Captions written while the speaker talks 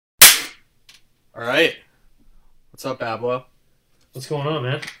All right. What's up, Bablo? What's going on,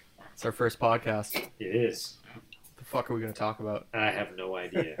 man? It's our first podcast. What It is. the fuck are we going to talk about? I have no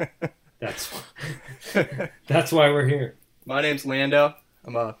idea. That's that's why we're here. My name's Lando.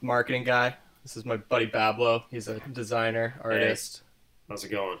 I'm a marketing guy. This is my buddy Bablo. He's a designer, artist. How's it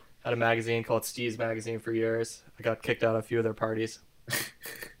going? Had a magazine called Steve's Magazine for years. I got kicked out of a few of their parties.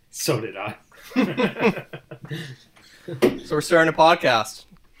 So did I. So we're starting a podcast.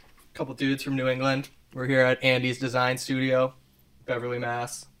 A couple dudes from New England. We're here at Andy's Design Studio, Beverly,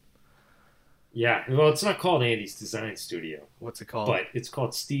 Mass. Yeah. Well, it's not called Andy's Design Studio, What's it called? but it's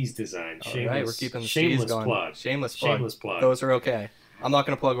called Steve's Design. All right, we're keeping the shameless Steve's going. plug. Shameless plug. Shameless plug. Those are okay. I'm not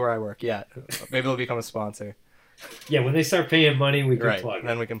going to plug where I work yet. Maybe they'll become a sponsor. Yeah, when they start paying money, we can Right. plug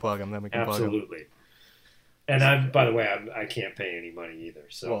Then it. we can plug them. Then we can plug them. Absolutely. And by the way, I can't pay any money either.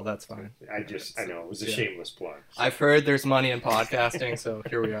 So Well, that's fine. I know it was a Yeah. shameless plug. I've heard there's money in podcasting, so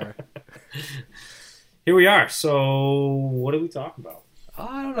here we are. Here we are. So what are we talking about?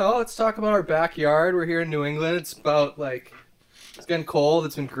 I don't know. Let's talk about our backyard. We're here in New England. It's about it's getting cold.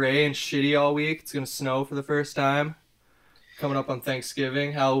 It's been gray and shitty all week. It's gonna snow for the first time. Coming up on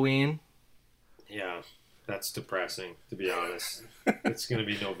Thanksgiving, Halloween. Yeah, that's depressing, to be honest. It's going to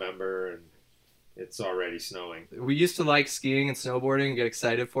be November, and it's already snowing. We used to like skiing and snowboarding and get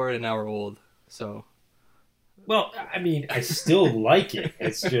excited for it, and now we're old. So Well, I mean, I still like it.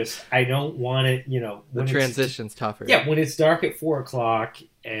 It's just, I don't want it, the when it's- transition's tougher. Yeah, when it's dark at 4 o'clock,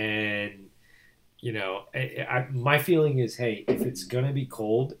 and, my feeling is, hey, if it's going to be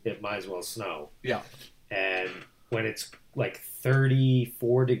cold, it might as well snow. Yeah. And when it's like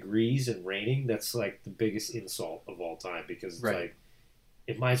 34 degrees and raining, that's like the biggest insult of all time, because it's Right. like,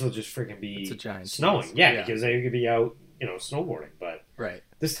 it might as well just freaking be It's a giant snowing. tease. Yeah, Yeah. because they could be out, snowboarding. But Right.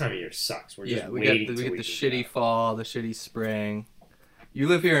 this time of year sucks. We're just Yeah, we waiting get till the we can shitty go. fall, the shitty spring. You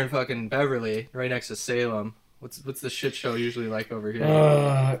live here in fucking Beverly, right next to Salem. What's the shit show usually like over here?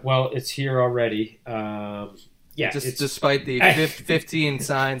 Well, it's here already. Yeah, Just despite the 15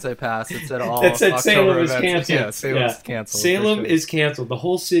 signs I passed, it said all that said October Salem is events. canceled. Yeah, Salem's Yeah. canceled. Salem for sure. is canceled. The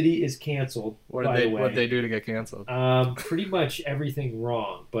whole city is canceled. What by did the they way. what they do to get canceled? Pretty much everything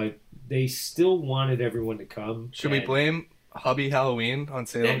wrong, but they still wanted everyone to come. Should we and- blame Hubby Halloween on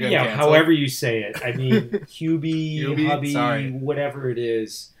Salem getting Yeah, canceled? however you say it. I mean, Hubie, Hubby, Sorry. whatever it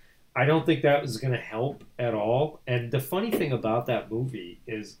is. I don't think that was going to help at all. And the funny thing about that movie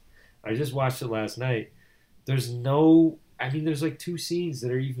is, I just watched it last night. There's like 2 scenes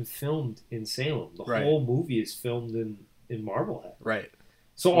that are even filmed in Salem. The Right. whole movie is filmed in Marblehead. Right.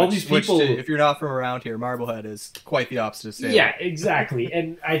 So all these people, if you're not from around here, Marblehead is quite the opposite of Salem. yeah, exactly.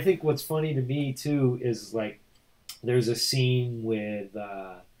 And I think what's funny to me too is like there's a scene with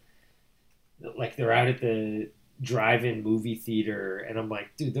like they're out at the drive-in movie theater, and I'm like,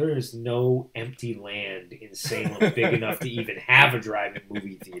 dude, there is no empty land in Salem big enough to even have a drive-in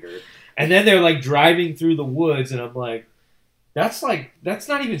movie theater. And then they're like driving through the woods, and I'm like, that's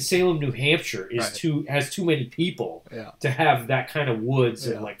not even Salem, New Hampshire has too many people Yeah. to have that kind of woods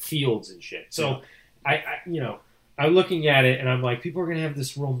Yeah. and like fields and shit. So I'm looking at it and I'm like, people are gonna have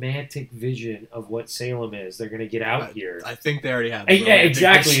this romantic vision of what Salem is. They're gonna get out here. I think they already have. Yeah,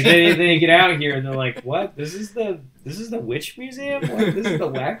 exactly. they get out here and they're like, what? This is the witch museum? What? This is the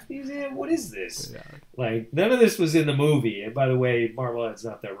wax museum? What is this? Yeah. Like, none of this was in the movie. And by the way, Marblehead's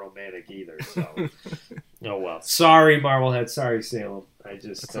not that romantic either. So, oh well. Sorry, Marblehead. Sorry, Salem.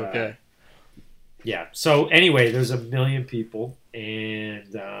 It's okay. Yeah. So anyway, there's 1 million people, and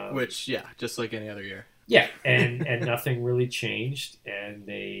Which, yeah, just like any other year. yeah, and nothing really changed. And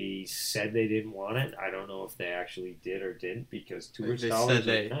they said they didn't want it. I don't know if they actually did or didn't, because tourist They dollars said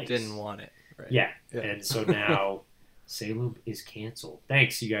they are nice. didn't want it. Right. Yeah. Yeah. And so now Salem is canceled.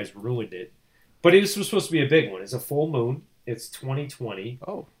 Thanks, you guys ruined it. But it was supposed to be a big one. It's a full moon. It's 2020.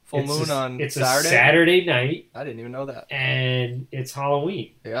 Oh, full moon on It's Saturday? a Saturday night, I didn't even know that. and it's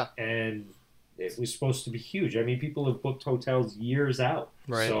Halloween. Yeah. And it was supposed to be huge. I mean, people have booked hotels years out.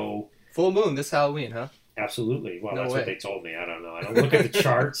 Right. So, Full moon this Halloween, huh? absolutely. Well, No that's way. what they told me. I don't know. I don't look at the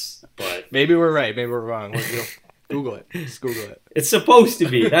charts, but Maybe we're right. Maybe we're wrong. Google it. Just Google it. it's supposed to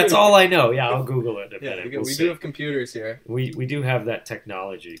be. That's all I know. Yeah, I'll Google it in a Yeah, minute. we We'll do see. have computers here. We do have that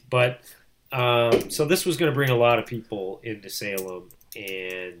technology. But, so this was going to bring a lot of people into Salem,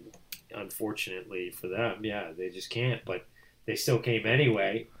 and unfortunately for them, yeah, they just can't. But they still came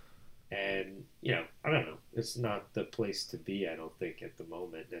anyway. And, I don't know. It's not the place to be, I don't think, at the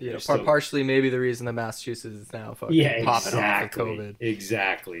moment. And Yeah, they're still- partially maybe the reason that Massachusetts is now fucking yeah, popping exactly. off with COVID.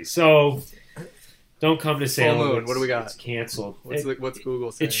 Exactly. So, Don't come to Salem. Full moon. It's- What do we got? It's canceled. What's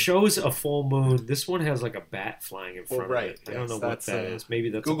Google saying? It shows a full moon. This one has like a bat flying in front right. of it. I don't Yes, know what that's, that is. Maybe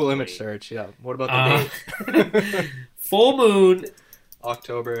that's Google a image plane. search. Yeah. What about the date? Full moon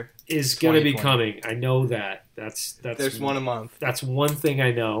October. is going to be 2020. coming. I know that. That's There's one a month. That's one thing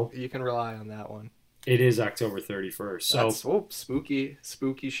I know. You can rely on that one. It is October 31st. So That's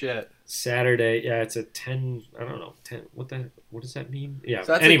spooky shit. Saturday, yeah, it's a 10. I don't know, 10. What does that mean? Yeah.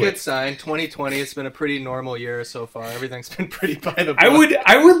 So that's anyway, a good sign. 2020. It's been a pretty normal year so far. Everything's been pretty by the book.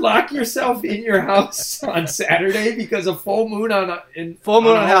 I would lock yourself in your house on Saturday because a full moon Full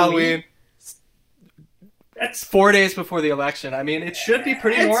moon on Halloween. That's 4 days before the election. I mean, it should be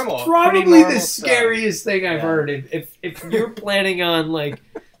pretty normal. It's probably Pretty normal the stuff. scariest thing I've Yeah. heard. If you're planning on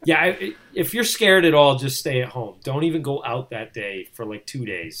if you're scared at all, just stay at home. Don't even go out that day for like 2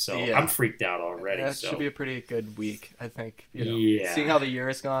 days. So Yeah. I'm freaked out already. That so. should be a pretty good week, I think. Yeah. Seeing how the year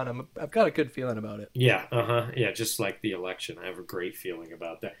has gone, I've got a good feeling about it. Yeah, yeah, just like the election, I have a great feeling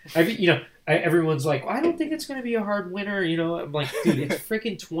about that. Everyone's like, well, I don't think it's going to be a hard winter. I'm like, dude, it's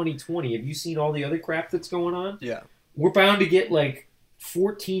freaking 2020. Have you seen all the other crap that's going on? Yeah. We're bound to get like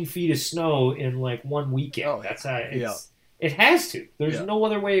 14 feet of snow in like one weekend. Oh, That's how yeah. it has to. There's Yeah. no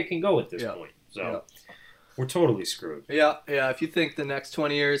other way it can go at this Yeah. point. So Yeah. we're totally screwed. Yeah. If you think the next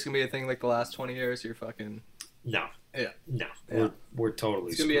 20 years is going to be a thing like the last 20 years, you're fucking... No. Yeah. No. Yeah. We're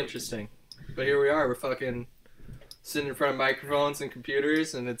totally It's going to screwed. be interesting. But here we are. We're fucking sitting in front of microphones and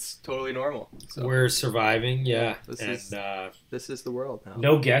computers, and it's totally normal. So We're surviving, yeah. This and is- this is the world now.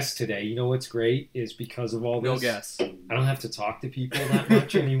 no guests today. You know what's great is because of all this. No guess. I don't have to talk to people that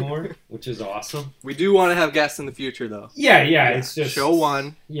much anymore, which is awesome. We do want to have guests in the future, though. Yeah, it's just show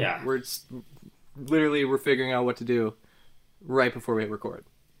one. Yeah, We're figuring out what to do right before we hit record.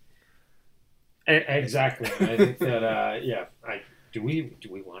 exactly. I think that do we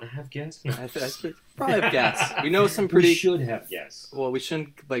want to have guests? I probably have guests. We know some We pretty. should have guests. Well, we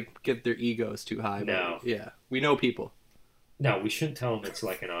shouldn't get their egos too high. but No. yeah, we know people. No, we shouldn't tell them it's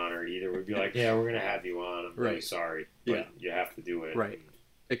like an honor either. We'd be like, yeah, we're gonna have you on. I'm really Right. sorry, but Yeah. you have to do it. Right.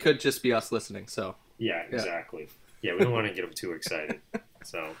 It could just be us listening. So Yeah, exactly. Yeah, we don't want to get them too excited.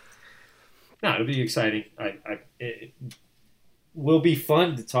 So, no, it'll be exciting. It will be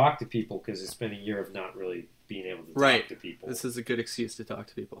fun to talk to people because it's been a year of not really being able to Right. talk to people. this is a good excuse to talk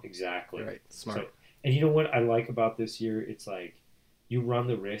to people. Exactly. Right. Smart. So, and you know what I like about this year? It's like you run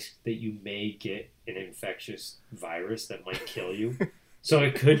the risk that you may get an infectious virus that might kill you. So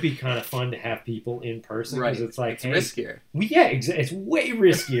it could be kind of fun to have people in person because Right. it's like, It's hey, riskier. it's way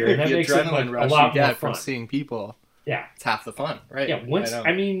riskier, and that the makes it adrenaline like a rush lot you more get from fun. seeing people. Yeah. It's half the fun, right? Yeah,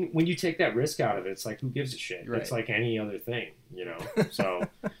 know. when you take that risk out of it, it's like, who gives a shit? Right. It's like any other thing, So,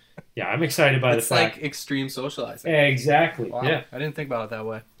 yeah, I'm excited by it's the fact. like extreme socializing. Exactly. Wow. Yeah. I didn't think about it that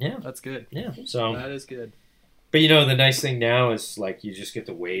way. Yeah. That's good. Yeah. So, That is good. but the nice thing now is like you just get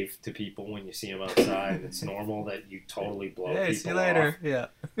to wave to people when you see them outside. It's normal that you totally blow people Hey, see you later. Yeah.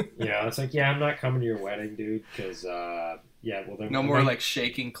 off. It's like, yeah, I'm not coming to your wedding, dude, because then No more like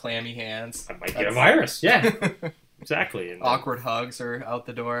shaking clammy hands. I might get a virus. Yeah. Exactly. And Awkward hugs are out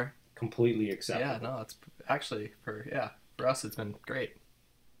the door. completely acceptable. Yeah, no, it's actually for us it's been great.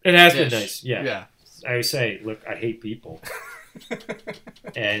 It has been Ish. nice. Yeah. Yeah. I would say, look, I hate people,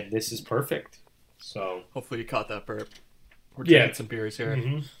 and this is perfect. So, Hopefully you caught that burp. We're Yeah. drinking some beers here.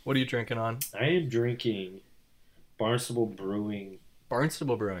 mhm. What are you drinking on? I am drinking Barnstable Brewing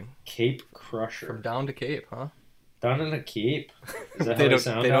Barnstable Brewing. Cape Crusher. From down to Cape, huh? Down in the Cape. Is that They how don't-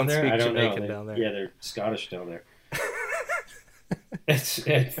 sound they down don't there? speak I don't Jamaican know. down there. Yeah, they're Scottish down there. It's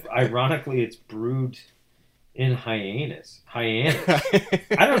ironically it's brewed in Hyannis. I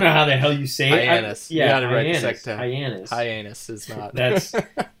don't know how the hell you say it. Hyannis. You Yeah, got it right the Hyannis. second time. Hyannis. Hyannis is not. That's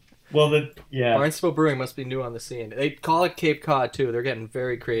yeah. Barnstable Brewing must be new on the scene. They call it Cape Cod too. They're getting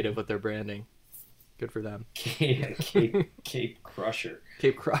very creative with their branding. Good for them. Cape Crusher.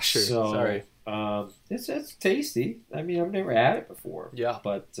 Cape Crusher. So, Sorry. It's tasty. I mean, I've never had it before, Yeah.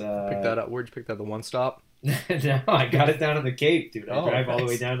 but Pick that up. Where'd you pick that? The One Stop? no, I got it down in the Cape, dude. I Oh, drive all the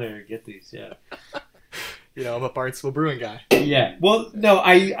way nice. down there and get these. Yeah. I'm a Barnstable Brewing guy. Yeah. Well, no,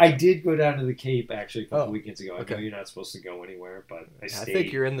 I did go down to the Cape actually a couple Oh, weekends ago. I okay. know you're not supposed to go anywhere, but I I stayed.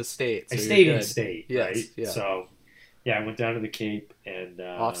 think you're in the States. I so stayed you're in good. state, Yes, right? yeah. So, yeah, I went down to the Cape and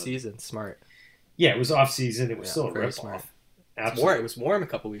Off season. Smart. Yeah, it was off season. It was Yeah, still a very rip smart. off. It Absolutely, was warm a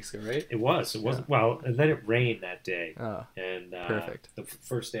couple weeks ago, right? it was. It wasn't well, and then it rained that day, Oh, and perfect. The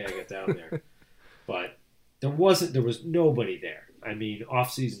first day I got down there, but there was nobody there. I mean,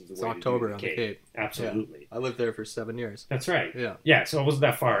 off season's the It's way October to on do the Cape. Absolutely, I lived there for 7 years. that's right. Yeah. Yeah, so I wasn't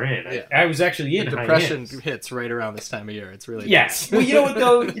that far in. Yeah. I was actually in The depression Hyannis. hits right around this time of year. It's really Yes. Well, you know what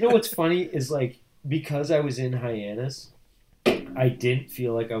though? You know what's funny is like because I was in Hyannis, I didn't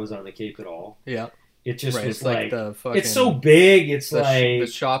feel like I was on the Cape at all. Yeah. It just Right, was it's like like the fucking it's so big. It's the like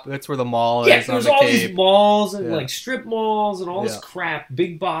shop. That's where the mall yeah, is on there's the all Cape. these malls and Yeah. like strip malls and all this Yeah. crap,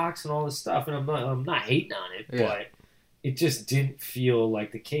 big box and all this stuff. And I'm not hating on it, Yeah. but it just didn't feel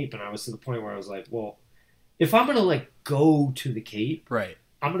like the Cape. And I was to the point where I was like, well, if I'm gonna like go to the Cape, Right.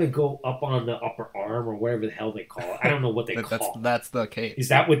 I'm gonna go up on the upper arm or whatever the hell they call it. I don't know what they call it. That's the Cape. Is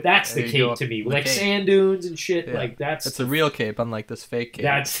that what that's the There you go Cape up to me? the Like Cape. sand dunes and shit. Yeah. Like that's It's a real Cape, unlike this fake Cape.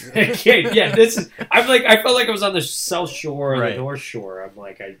 that's the Cape. Yeah, this is. I'm like I felt like I was on the South Shore or Right. the North Shore. I'm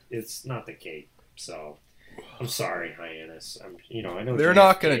like it's not the Cape. So I'm sorry, Hyannis. I know They're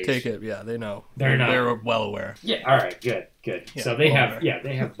not going to JFK's. take it. Yeah, they know. They're not. They're well aware. Yeah. All right. Good. Yeah, so they well, have. there. Yeah,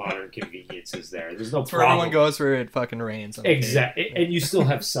 they have modern conveniences there. There's no That's where problem. everyone goes where it fucking rains. on the Cape. Exactly, and you still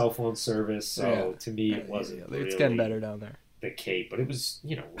have cell phone service. So Yeah. to me, it wasn't. Yeah, it's really getting better down there. the Cape, but it was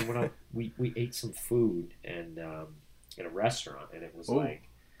we went out. We ate some food and in a restaurant, and it was Ooh. like.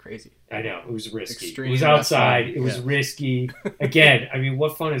 Crazy. I know it was risky. Extreme it was outside. restaurant, It was yeah. risky. Again, I mean,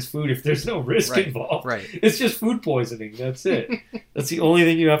 what fun is food if there's no risk Right, involved? right. It's just food poisoning. That's it. That's the only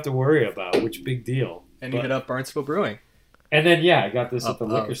thing you have to worry about. Which big deal. And you But- hit up Barnesville Brewing. And then I got this at the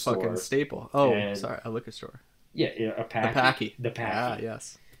A liquor store. fucking staple. Oh, And- sorry, a liquor store. Yeah, a A packy. packy. The packy. Ah,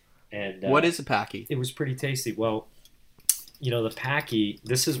 yes. And What is a packy? it was pretty tasty. Well, the packy.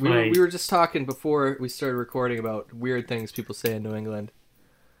 This is We my. were just talking before we started recording about weird things people say in New England.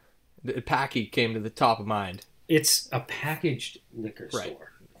 The packy came to the top of mind. It's a packaged liquor Right.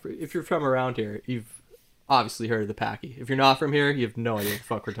 store. If you're from around here, you've obviously heard of the packy. If you're not from here, you have no idea what the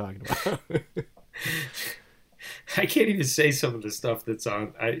fuck we're talking about. I can't even say some of the stuff that's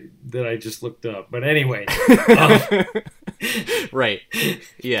on that I just looked up. But anyway, Right.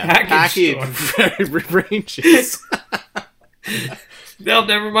 Yeah. Package Packy ranges. no,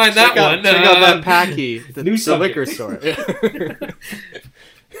 never mind that one. Check out that packy. The new liquor subject. store.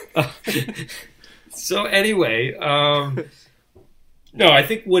 So anyway, no, I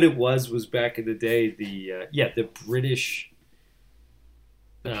think what it was back in the day the British,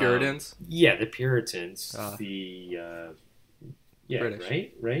 The Puritans. the Puritans,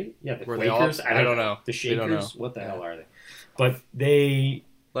 British. right, yeah, the Were they all- Quakers. I don't know. The We don't know. Shakers. What the Yeah. hell are they? But they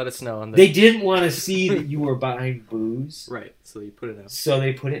Let us know on the didn't want to see that you were buying booze, right. So you put it in so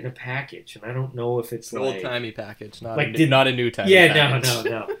they put it in a package, and I don't know if it's an like old timey package, not like, not a new type. yeah, package.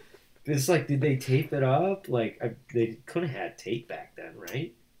 no. It's like, did they tape it up? Like, they couldn't have had tape back then,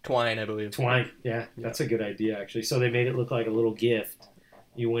 right? Twine, I believe. Twine. Yeah, that's a good idea, actually. So they made it look like a little gift.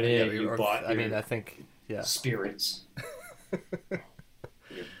 You went in, you bought I your mean, I think yeah. spirits,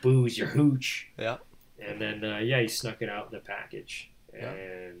 your booze, your hooch. Yeah. And then, you snuck it out in the package. Yeah.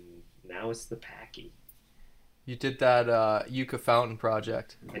 And now it's the packy. You did that Yucca Fountain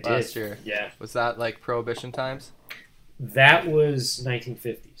project last year. Yeah. Was that like Prohibition times? That was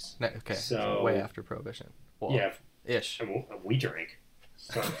 1950s. No, okay. So- way after Prohibition. Well, Yeah. Ish. And we drank.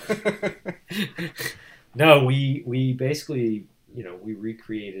 So. No, we basically, we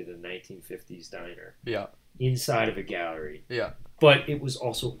recreated a 1950s diner Yeah. inside of a gallery, Yeah. but it was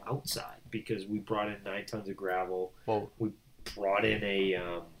also outside because we brought in 9 tons of gravel. Whoa. We brought in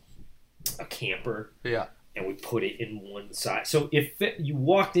a camper Yeah. and we put it in one side. So you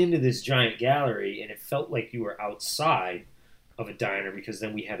walked into this giant gallery and it felt like you were outside of a diner because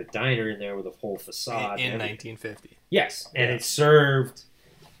then we had a diner in there with a whole facade. In and everything. 1950. Yes, and Yeah. it served.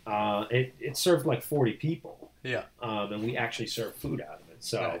 It served like 40 people. Yeah. And we actually served food out of it.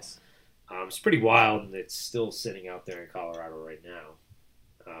 So Nice. it's pretty wild, and it's still sitting out there in Colorado right now.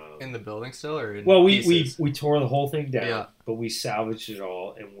 In the building still, or in Well, we pieces? tore the whole thing down, Yeah. but we salvaged it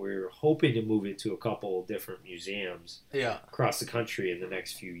all, and we're hoping to move it to a couple different museums Yeah. across the country in the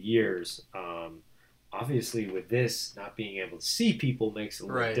next few years. Obviously, with this, not being able to see people makes it a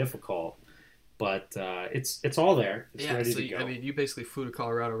little Right. difficult, but it's all there. It's Yeah. ready So to go. I mean, you basically flew to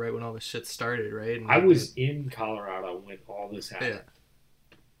Colorado right when all this shit started, right? And I was in Colorado when all this happened.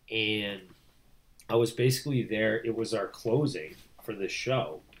 And I was basically there. It was our closing for this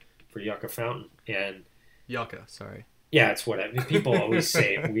show for Yucca Fountain. And Yucca. Sorry. yeah, it's what people always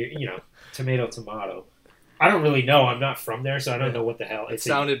say. Tomato. I don't really know. I'm not from there, so I don't know what the hell. It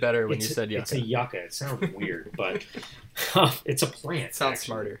sounded better when you it's said a- It's yucca. a yucca. It sounds weird, but it's a plant. It sounds actually.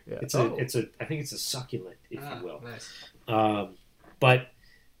 smarter. Yeah. It's I think it's a succulent, if you will. Nice. But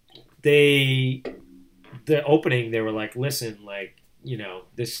the opening, they were like, listen, like,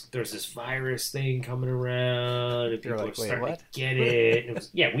 there's this virus thing coming around, and You're people like, are wait, starting what? to get it. And it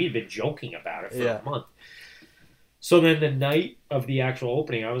was, we had been joking about it for Yeah. a month. So then the night of the actual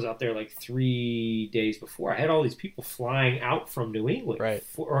opening, I was out there like 3 days before. I had all these people flying out from New England, Right.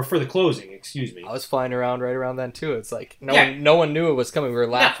 for the closing. Excuse me. I was flying around right around then too. It's like Yeah. no one knew it was coming. We were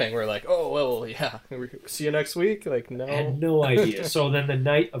laughing. We were like, oh well, yeah. See you next week. Like no. I had no idea. So then the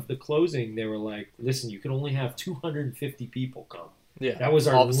night of the closing, they were like, "Listen, you can only have 250 people come." Yeah. That was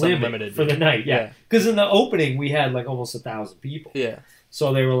our All of a sudden limit limited. for the night. Yeah, because in the opening we had like almost 1,000 people. Yeah.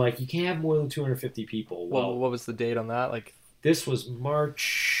 So they were like, "You can't have more than 250 people." Well, what was the date on that? Like this was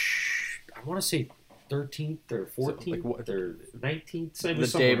March. I want to say 13th or 14th what- or 19th.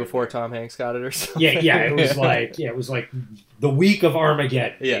 the day before Tom Hanks got it or something. Yeah. It was like the week of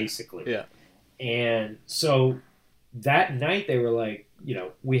Armageddon, Yeah. basically. Yeah. And so that night they were like,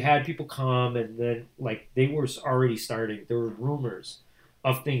 we had people come, and then like they were already starting. There were rumors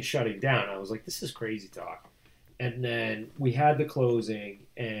of things shutting down. I was like, this is crazy talk. And then we had the closing,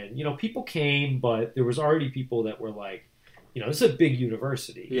 and people came, but there was already people that were like, this is a big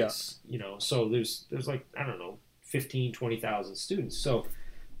university. Yeah. It's, so there's like, I don't know, 15, 20,000 students. So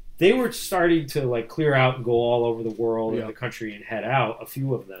they were starting to like clear out and go all over the world Yeah. and the country and head out, a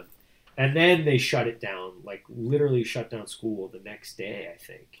few of them. And then they shut it down, like literally shut down school the next day, I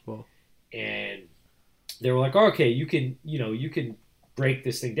think. Whoa. And they were like, oh, okay, you can break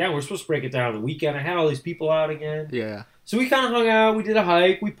this thing down. We're supposed to break it down on the weekend. I had all these people out again. Yeah. So we kind of hung out. We did a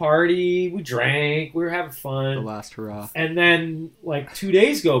hike. We partied. We drank. We were having fun. The last hurrah. And then like 2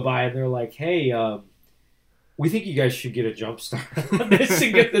 days go by, and they're like, hey, we think you guys should get a jump start on this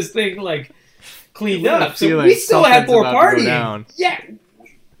and get this thing like cleaned up. So we still had more partying. Yeah,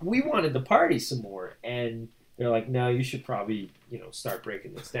 we wanted to party some more, and they're like, no, you should probably start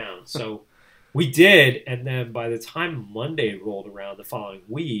breaking this down. So we did, and then by the time Monday rolled around the following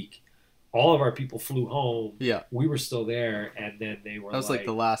week, all of our people flew home. Yeah. We were still there, and then they were That was like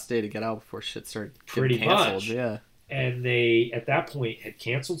the last day to get out before shit started Pretty getting canceled. much. Yeah. and they at that point had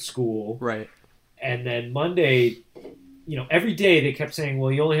canceled school. Right. And then Monday, every day they kept saying,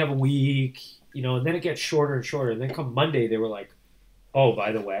 well, you only have a week, and then it gets shorter and shorter. And then come Monday, they were like, oh,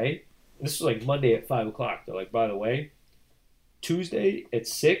 by the way, this was like Monday at 5 o'clock. They're like, by the way, Tuesday at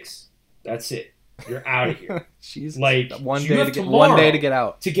 6, that's it. You're out of here. Jesus. Like, one so day you to have get tomorrow to get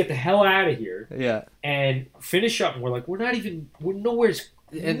out. to get the hell out of here Yeah. and finish up. And we're like, we're nowhere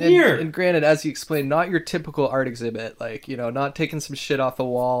And near. and granted, as you explained, not your typical art exhibit, like, not taking some shit off the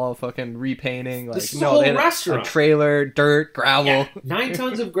wall, fucking repainting. Like, This is a whole they had restaurant. a trailer, dirt, gravel. Yeah, 9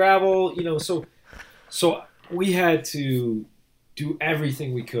 tons of gravel, so we had to do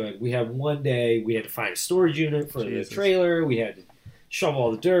everything we could. We had one day, we had to find a storage unit for Jesus. the trailer. We had to shovel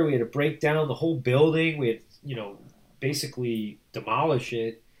all the dirt. We had to break down the whole building. We had, basically demolish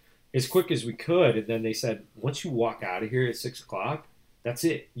it as quick as we could. And then they said, once you walk out of here at 6 o'clock, that's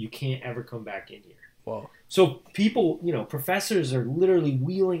it. You can't ever come back in here. Whoa. So people, professors are literally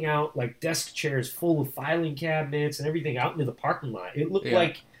wheeling out like desk chairs full of filing cabinets and everything out into the parking lot. It looked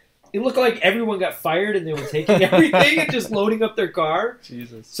like everyone got fired and they were taking everything and just loading up their car.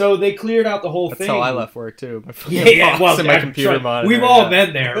 Jesus. So they cleared out the whole That's thing. how I left work, too. My Yeah. Well, and my I'm computer trying- monitor. We've all yeah.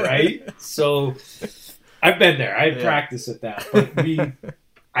 been there, right? So I've been there. I had Yeah. practice at that. But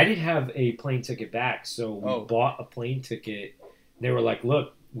I didn't have a plane ticket back, so we bought a plane ticket. They were like,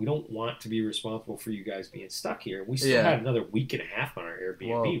 look, we don't want to be responsible for you guys being stuck here. We still had another week and a half on our Airbnb.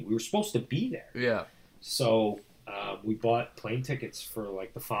 Whoa. We were supposed to be there. Yeah. So we bought plane tickets for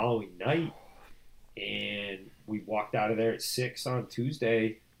like the following night, and we walked out of there at 6 on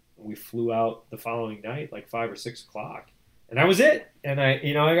Tuesday. We flew out the following night, like 5 or 6 o'clock, and that was it. And I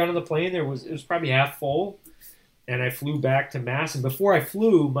got on the plane. It was probably half full, and I flew back to Mass. And before I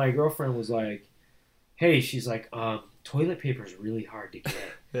flew, my girlfriend was like, "Hey," she's like, "toilet paper is really hard to get.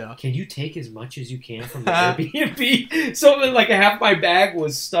 Yeah. Can you take as much as you can from the Airbnb?" So like half my bag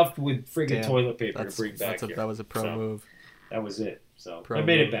was stuffed with friggin' toilet paper to bring back here. That was a pro move. That was it. So Pro I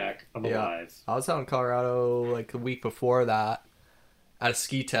made move. it back. I'm alive. I was out in Colorado like the week before that at a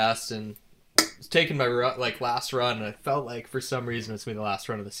ski test and was taking my last run, and I felt like for some reason it's gonna be the last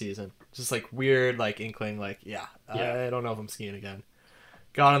run of the season. Just like weird inkling I don't know if I'm skiing again.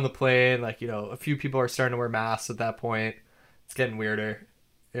 Got on the plane, a few people are starting to wear masks at that point. It's getting weirder.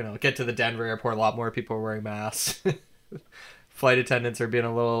 Get to the Denver airport, a lot more people are wearing masks. Flight attendants are being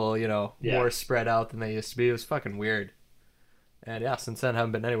a little, more spread out than they used to be. It was fucking weird. And yeah, since then I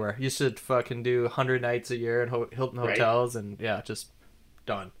haven't been anywhere. Used to fucking do 100 nights a year in Hilton hotels, and just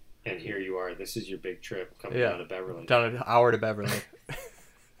done. And here you are. This is your big trip coming down to Beverly. Down an hour to Beverly.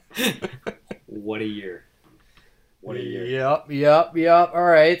 What a year. What a year. Yep. All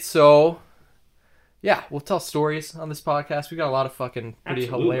right, so Yeah, we'll tell stories on this podcast. We got a lot of fucking pretty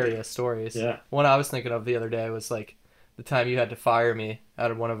Absolutely. hilarious stories. Yeah. One I was thinking of the other day was like the time you had to fire me out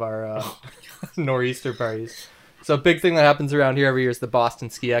of one of our nor'easter parties. So a big thing that happens around here every year is the Boston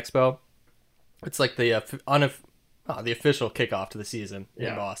Ski Expo. It's like the official kickoff to the season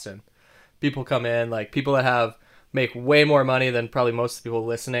in Boston. People come in, like people that make way more money than probably most of the people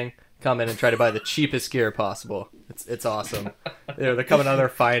listening come in and try to buy the cheapest gear possible. It's awesome. They're coming out of their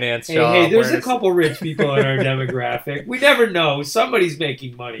finance job. Hey, there's a couple rich people in our demographic. We never know. Somebody's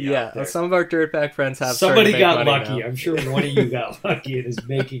making money out there. Some of our dirtbag friends have Somebody started to make got money lucky. now. I'm sure one of you got lucky and is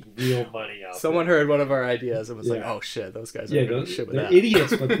making real money out Someone there. heard one of our ideas and was like, Yeah. "Oh shit, those guys are Yeah, doing shit with they're that."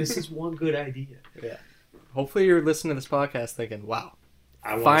 idiots, but this is one good idea. Yeah. Hopefully, you're listening to this podcast thinking, "Wow,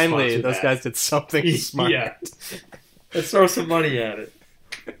 I wanna finally, sponsor those that. guys did something smart." Yeah. Let's throw some money at it.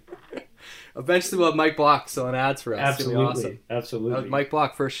 Eventually, we'll have Mike Block selling ads for us. It's gonna be Absolutely. awesome. That Absolutely. was Mike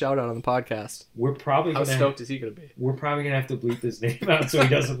Block, first shout out on the podcast. We're probably How gonna stoked is he going to be? we're probably gonna have to bleep his name out so he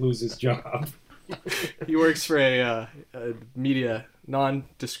doesn't lose his job. He works for a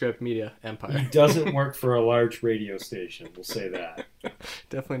nondescript media He empire. doesn't work for a large radio station. We'll say that.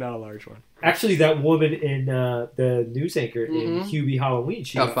 Definitely not a large one. Actually, that woman in the news anchor in Mhm. Hubie Halloween,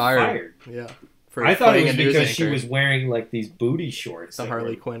 she Got got fired. Yeah. For I thought it playing was a news because she anchor. was wearing like these booty shorts. The that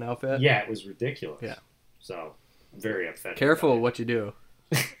Harley were- Quinn outfit. Yeah, it was ridiculous. Yeah. So very upset. Careful about what you do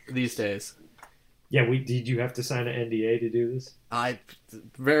these days. it. Yeah, did you have to sign an NDA to do this? I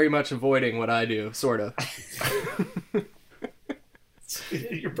very much avoiding what I do, sort of.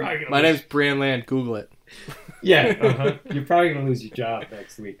 You're probably gonna. My lose- name's Brandland. Google it. Yeah, You're probably gonna lose your job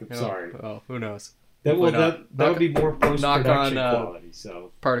next week. I'm Oh, sorry. Oh, who knows? That will Hopefully not. that would be more post production knock on, quality.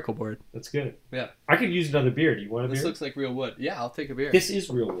 So Particle board. that's good. Yeah. I could use another beer. Do you want a This beer? looks like real wood. Yeah, I'll take a beer. This is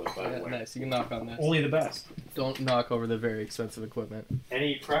real wood, by Yeah, the way. nice. You can knock on this. Only the best. Don't knock over the very expensive equipment.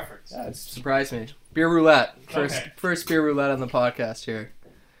 Any preference? Yeah, it surprised me. Beer roulette. Okay. First beer roulette on the podcast here.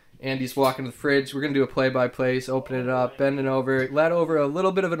 Andy's walking to the fridge. We're going to do a play-by-play. He's opening it up, bending over. Let over a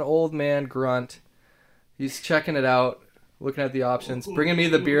little bit of an old man grunt. He's checking it out, looking at the options, bringing me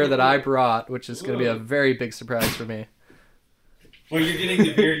the beer that I brought, which is going to be a very big surprise for me. Well, you're getting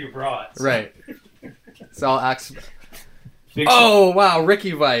the beer you brought. so- Right. So I'll ask... Big Oh, wow,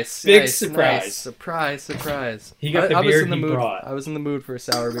 Ricky Weiss. Big Nice, surprise. nice. Surprise. He got the was beer in the he mood. brought. I was in the mood for a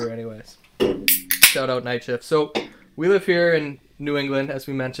sour beer anyways. Shout out Night Shift. So, we live here in New England, as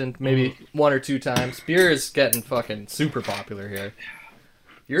we mentioned, maybe one or two times. Beer is getting fucking super popular here.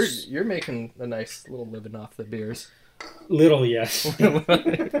 You're making a nice little living off the beers. Little, yes.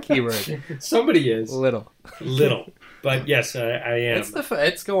 Keyword. Somebody is. Little. Little. But yes, I am.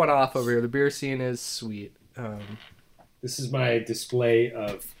 It's going off over here. The beer scene is sweet. This is my display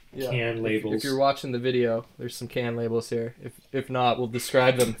of Yeah. can labels. If you're watching the video, there's some can labels here. If not, we'll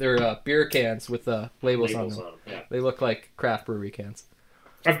describe them. They're beer cans with labels on them. Yeah. They look like craft brewery cans.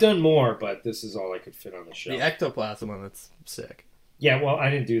 I've done more, but this is all I could fit on the shelf. The ectoplasm one, that's sick. Yeah, well, I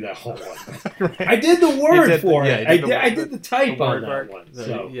didn't do that whole one. I did the word did the- for yeah, it. you did I the- did the type The on word that mark, one. the-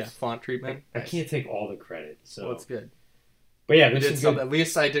 So yeah, font treatment. I can't take all the credit. So Well, it's good. but yeah, You this did is some, good. at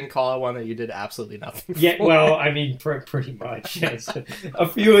least I didn't call it one that you did absolutely nothing. Yeah, for. well, I mean, pretty much. Yes. A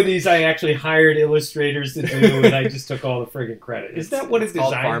few of these I actually hired illustrators to do, and I just took all the friggin' credit. Is that what a it's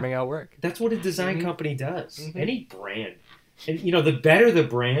called design? farming out work? That's what a design Mhm. company does. Mhm. Any brand, and the better the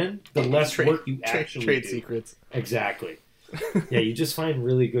brand, the less Trade- work you actually trade do. secrets. Exactly. Yeah, you just find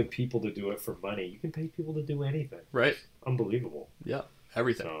really good people to do it for money. You can pay people to do anything. Right. Unbelievable.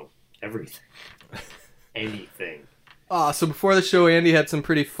 Everything. So everything, anything. So before the show, Andy had some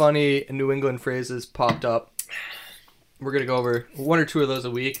pretty funny New England phrases popped up. We're going to go over one or two of those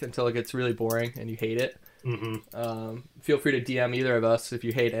a week until it gets really boring and you hate it. Mm-hmm. Feel free to DM either of us if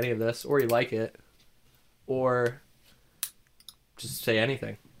you hate any of this or you like it. Or just say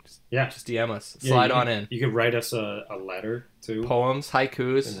anything. Yeah. Just DM us. Yeah, Slide you on could- in. You could write us a letter too, Poems,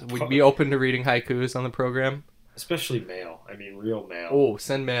 haikus. And We'd be open to reading haikus on the program. especially mail. I mean, real mail. Oh,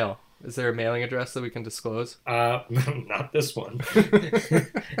 send mail. Is there a mailing address that we can disclose? Not this one.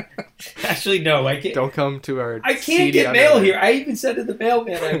 Actually, no. I can't. Don't come to our I can't seedy get mail underwear. here. I even said to the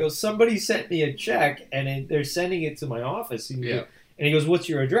mailman, I go, somebody sent me a check, and they're sending it to my office. Yeah. And he goes, what's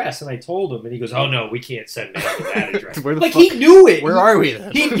your address? And I told him, and he goes, oh, no, we can't send mail to that address. Where the like, fuck- he knew it. Where are we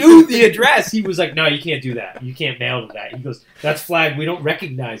then? He knew the address. He was like, no, you can't do that. You can't mail to that. He goes, that's flagged. We don't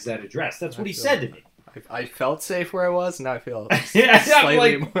recognize that address. That's what he said to me. I felt safe where I was, now I feel Yeah, I'm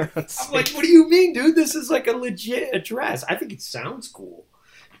slightly like- more unsafe. I'm like, what do you mean, dude? This is like a legit address. I think it sounds cool.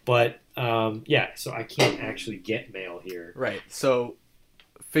 But, yeah, so I can't actually get mail here. Right. So,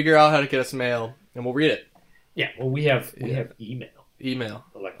 figure out how to get us mail, and we'll read it. Yeah, well, we have Yeah. email. Email.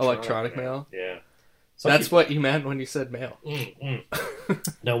 Electronic mail? Yeah. That's what you meant when you said mail.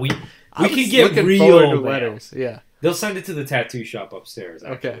 No, we I can was get looking real forward to mail. letters. Yeah. They'll send it to the tattoo shop upstairs.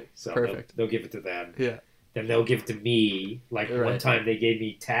 Actually. Okay, So perfect. They'll give it to them. Yeah. Then they'll give it to me. Like one Right. time they gave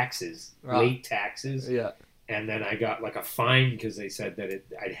me taxes, late taxes, Yeah. and then I got like a fine because they said that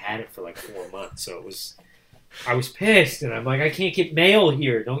I'd had it for like 4 months. So I was pissed, and I'm like, I can't get mail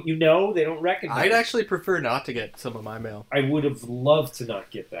here. Don't you know? They don't recognize. I'd actually prefer not to get some of my mail. I would have loved to not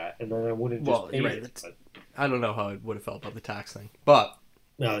get that, and then I wouldn't just Well, pay right, it. But, I don't know how I would have felt about the tax thing, but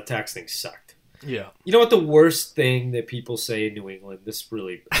no, the tax thing sucked. yeah. You know what the worst thing that people say in New England? This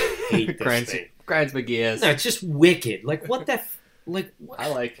really I hate this thing. Grinds my gears. No, it's just wicked. Like what the like what? I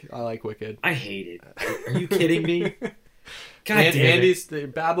like Wicked. I hate it. Are you kidding me? God damn Andy's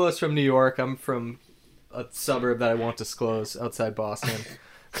Bablo's from New York. I'm from a suburb that I won't disclose outside Boston.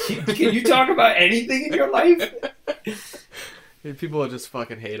 it. Can you talk about anything in your life? People will just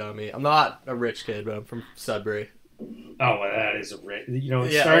fucking hate on me. I'm not a rich kid, but I'm from Sudbury. Oh, well, that is a it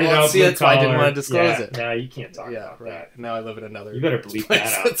Yeah, started well, out. see, that's why I didn't want to disclose it. No, you can't talk Yeah, about right. that. Now I live in another. You better bleep place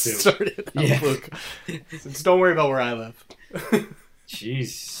that out that too. started out Yeah. blue. Just don't worry about where I live.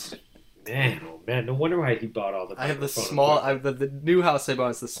 Jeez, man, oh man, no wonder why he bought all the. I have the microphone small. equipment. The new house I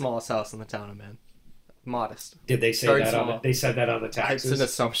bought is the smallest house in the town I'm in. Modest. Did they say Started that? small. They said that on the It's taxes. an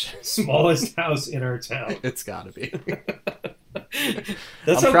assumption. Smallest house in our town. It's got to be.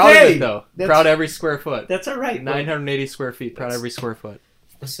 That's I'm okay. proud of it though. That's- Proud every square foot. That's all right. 980 square feet. Proud every square foot.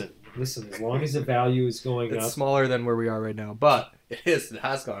 Listen. As long as the value is going It's up, smaller than where we are right now, but it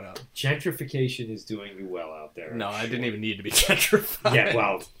has gone up. gentrification is doing you well out there. No, I'm I sure. didn't even need to be gentrified. Yeah,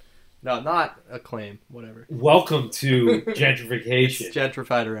 well, No, not a claim. Whatever. welcome to It's gentrification.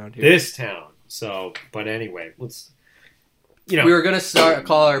 gentrified around here. This town. So, but anyway, let's. You know, We were gonna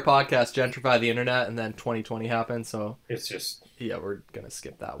call our podcast "Gentrify the Internet," and then 2020 happened. So it's just. yeah, we're gonna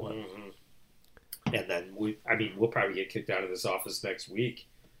skip that one. Mhm. And then we'll probably get kicked out of this office next week.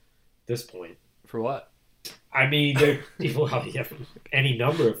 At this point, For what? I mean, well, yeah, any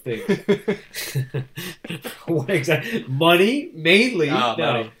number of things. What exactly? Money, mainly. Oh,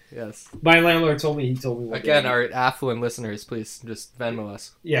 No. money. Yes. My landlord told me. He told me one Again, day- our affluent listeners, please just Venmo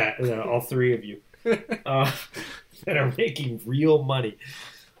us. Yeah, all three of you that are making real money.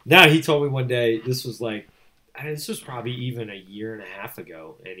 Now, he told me one day, this was probably even a year and a half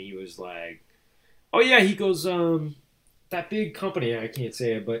ago, and he was like, oh yeah, he goes, that big company, I can't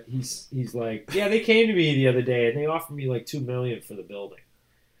say it, but he's like, yeah, they came to me the other day, and they offered me like $2 million for the building.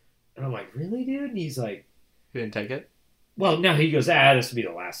 And I'm like, really, dude? And he's like, You didn't take it? well, no, he goes, this will be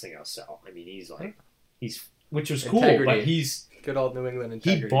the last thing I'll sell. I mean, which was cool, Integrity. but Good old New England he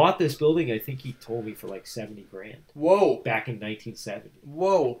integrity. bought this building, I think he told me, for like $70,000 Whoa. back in 1970.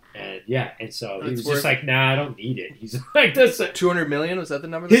 Whoa. And yeah, and so he That's was worth- just like, nah, I don't need it. He's like, that's it. 200 million? Was that the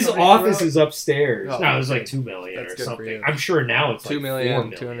number? that His somebody office threw out? is upstairs. Oh, no, it was okay. like $2 million That's or good for something. you. I'm sure now it's 2 like million, 4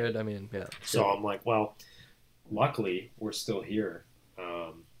 million. 200. I mean, yeah. So I'm like, well, luckily we're still here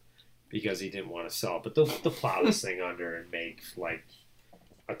because he didn't want to sell. But they'll plow this thing under and make like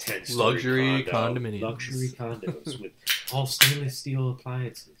a 10-story Luxury condo. condominiums. Luxury condos with all stainless steel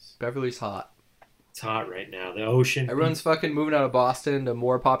appliances. Beverly's hot. It's hot right now. The ocean. Everyone's fucking moving out of Boston to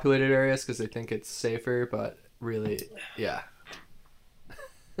more populated areas because they think it's safer, but really, yeah,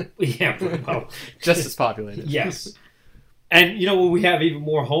 Yeah, well, just as populated. yes. And you know what? We have even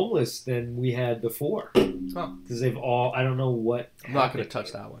more homeless than we had before Oh, because they've all. I don't know what. I'm not going happened. to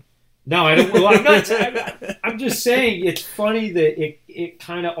touch that one. No, I don't. Well, I'm not. I'm just saying it's funny that it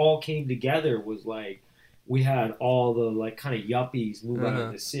kind of all came together. Was like we had all the like kind of yuppies move out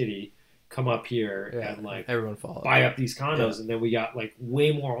of the city, come up here Yeah, and like everyone followed. buy up these condos, and then we got like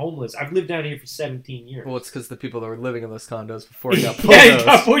way more homeless. I've lived down here for 17 years. Well, it's because the people that were living in those condos before got Yeah, he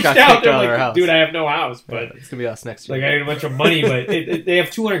got pushed out. kicked They're out of their like, house. dude, I have no house, but Yeah, it's gonna be us next year. like I had a bunch of money, but they have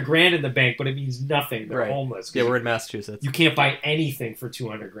 $200,000 in the bank, but it means nothing. They're Right. homeless. Yeah, we're in Massachusetts. You can't buy anything for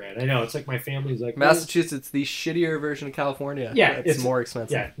 $200,000. I know. It's like my family's like Massachusetts, the shittier version of California. Yeah, it's it's- more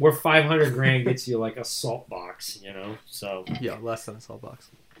expensive. yeah, where $500,000 gets you like a salt box, you know. So Yeah, less than a salt box.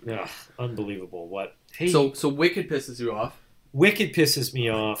 yeah, unbelievable. What? Hey, So Wicked pisses you off. Wicked pisses me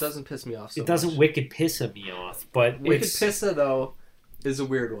It off. doesn't piss me off. So It doesn't much. wicked piss me off, but Wicked it's pissa though is a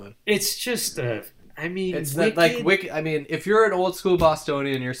weird one. it's just I mean, It's wicked, not like Wicked. I mean, if you're an old school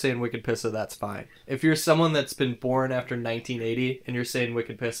Bostonian and you're saying Wicked pissa, that's fine. If you're someone that's been born after 1980 and you're saying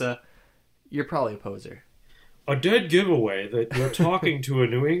Wicked pissa, you're probably a poser. a dead giveaway that you're talking to a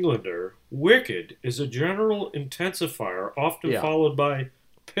New Englander. Wicked is a general intensifier, often Yeah. followed by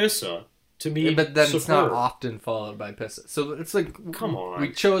pissa. To me, But then it's not superb. often followed by pissa. So it's like, Come on.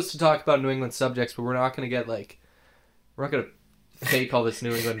 We chose to talk about New England subjects, but we're not going to get like, we're not going to fake all this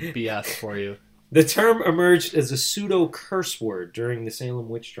New England BS for you. The term emerged as a pseudo curse word during the Salem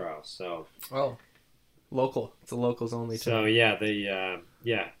witch trials. So, Local. It's a locals only term. so yeah,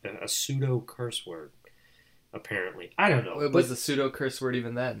 a pseudo curse word. Apparently, I don't know. It was a pseudo curse word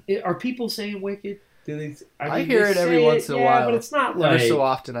even then. Are people saying wicked? Do they? I hear it every once in a while. but it's not like Every so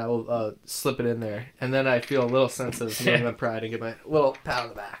often I will slip it in there, and then I feel a little sense of New England pride and get my little pat on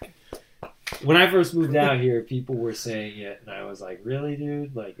the back. when I first moved out here, people were saying it, and I was like, "Really,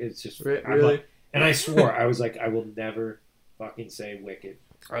 dude? Like, it's just I'm Really? like- and I swore I was like, I will never fucking say wicked.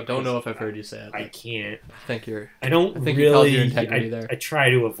 I don't know if I've heard you say it. I can't. I think you're. I don't I think you held really. your integrity there. I try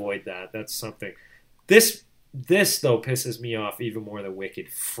to avoid that. That's something. This though pisses me off even more than wicked.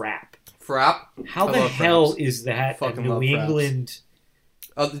 Frap. Frap? How I the love hell fraps. is that Fucking in love New fraps. England?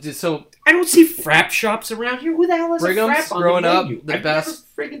 So I don't see frap shops around here. Who the hell has Brigham's, a frap on growing the up, menu? the I've best-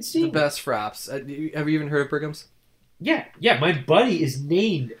 never friggin' seen the it. best fraps. Have you even heard of Brigham's? Yeah. My buddy is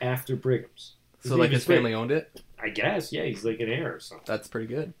named after Brigham's. So like his family owned it? I guess. Yeah, he's like an heir or something. That's pretty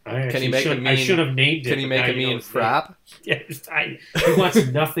good. I Can he actually make a should- I mean- should have named it. Can he but make now a you know mean his name. frap? Yes, he wants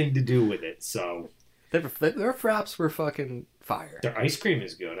nothing to do with it. So Their fraps were fucking fire. their ice cream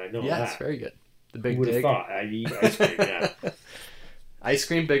is good. I know Yeah, that. it's very good. The Who big would have dig. thought? I eat ice cream. Yeah. Ice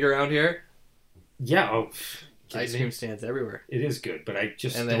cream big around here. Yeah. Oh, Ice cream stands everywhere. It is good, but I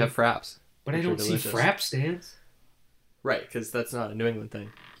just And they don't- have fraps. But I which are don't see delicious. frap stands. Right, because that's not a New England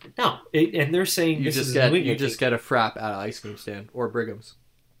thing. No, and they're saying You this just is get New you England just thing. get a frap at an ice cream stand or Brigham's,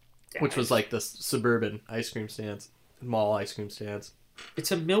 Yeah, which was like the suburban ice cream stands, mall ice cream stands.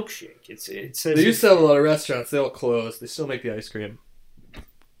 it's a milkshake. It says They used to have a lot of restaurants. They all closed. They still make the ice cream.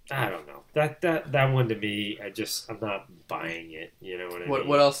 I don't know that one to me. I'm not buying it. You know what I mean?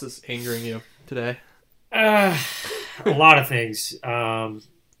 What else is angering you today? A lot of things. But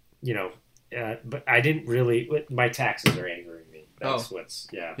I didn't really. My taxes are angering me. That's what's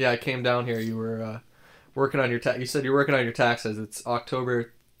yeah. Yeah, I came down here. You were working on your You said you're working on your taxes. It's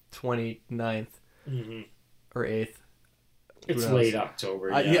October 29th Mm-hmm. or 8th. It's knows? late October.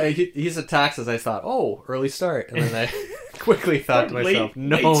 Yeah. Yeah, he said taxes. I thought, oh, early start, and then I quickly thought to myself, Late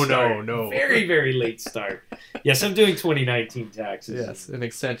no, start. Very, very late start. Yes, I'm doing 2019 taxes. Yes, an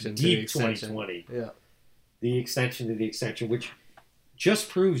extension. to the Deep extension. 2020. Yeah. The extension to the extension, which just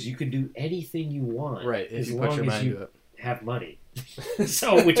proves you can do anything you want. Right, if as you put long your as mind you to it. have money.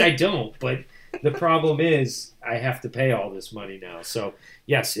 So, which I don't, but the problem is I have to pay all this money now. So,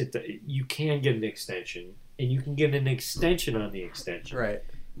 yes, you can get an extension, and you can get an extension on the extension. Right.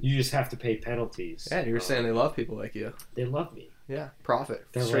 You just have to pay penalties. Yeah, you were saying they love people like you. They love me. Yeah, profit.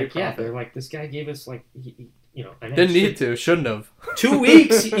 They're Straight like, yeah, profit. they're like, this guy gave us like, an Didn't extra need to, shouldn't have. 2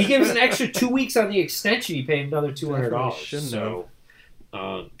 weeks. He gave us an extra 2 weeks on the extension. He paid another $200. Definitely shouldn't So,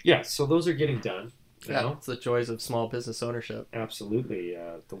 so those are getting done. You Yeah, know? it's the joys of small business ownership. Absolutely.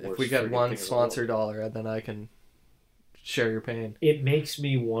 The worst If we get friggin' one thing in the sponsor world. dollar, then I can share your pain. It makes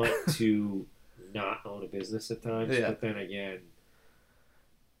me want to not own a business at times, Yeah. but then again,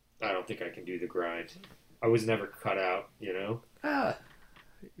 I don't think I can do the grind. I was never cut out, you know. Ah,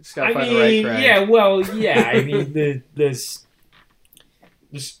 you just gotta find the right grind. yeah, well, yeah. I mean, this,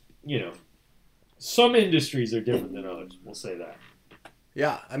 some industries are different than others. We'll say that.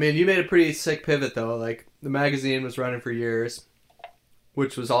 Yeah, I mean, you made a pretty sick pivot though. Like the magazine was running for years,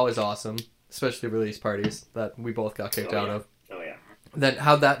 which was always awesome, especially release parties that we both got kicked out of. Oh yeah. Then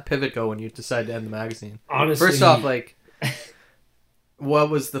how'd that pivot go when you decided to end the magazine? Honestly, First off, like, what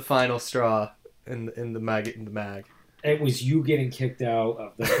was the final straw in the mag? it was you getting kicked out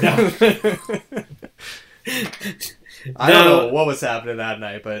of the. I don't know what was happening that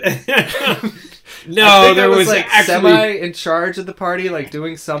night, but No, I think there I was like actually semi in charge of the party, like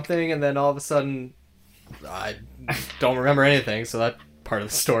doing something, and then all of a sudden, I don't remember anything. So that part of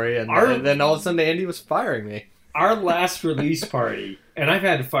the story, and then all of a sudden, Andy was firing me. our last release party, and I've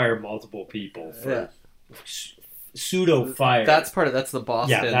had to fire multiple people for pseudo fire. That's the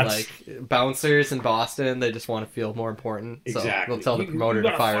Boston, that's- like bouncers in Boston. They just want to feel more important. exactly. So they'll tell the You promoter to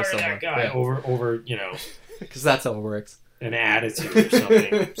gotta fire that someone. guy Yeah. over Because that's how it works. an attitude or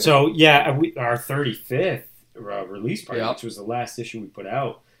something. So yeah, our 35th release party, Yep. which was the last issue we put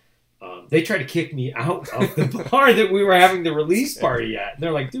out. They tried to kick me out of the bar that we were having the release party at. And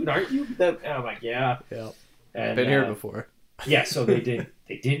they're like, "Dude, aren't you?" And I'm like, "Yeah." Yeah, And, been here before. Yeah, so they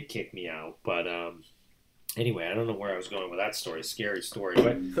did kick me out, but anyway, I don't know where I was going with that story. Scary story,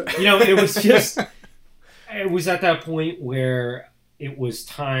 but it was just it was at that point where it was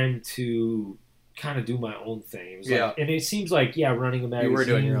time to kind of do my own thing. It was like, and it seems like running a magazine. You were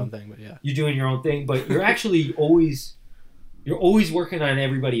doing your own thing, but yeah, You're doing your own thing, but you're actually always working on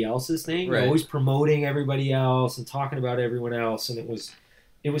everybody else's thing. Right. You're always promoting everybody else and talking about everyone else, and it was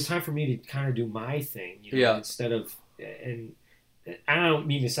it was time for me to kind of do my thing, instead of, and I don't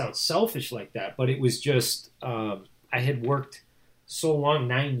mean to sound selfish like that, but it was just, I had worked so long,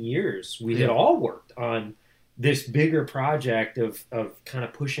 9 years. We had all worked on this bigger project of kind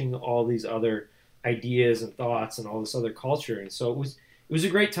of pushing all these other ideas and thoughts and all this other culture. And so it was a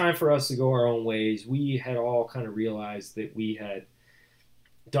great time for us to go our own ways. We had all kind of realized that we had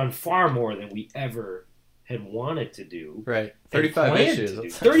done far more than we ever had wanted to do. Right. 35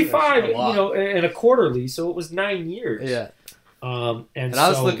 issues. 35, and a quarterly, so it was 9 years. Yeah. And I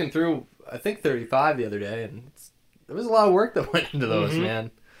was looking through, I think 35 the other day, and there was a lot of work that went into those, man.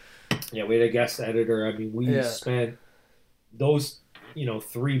 Yeah, we had a guest editor. I mean, we spent those,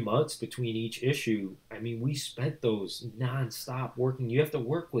 3 months between each issue. I mean, we spent those nonstop working. You have to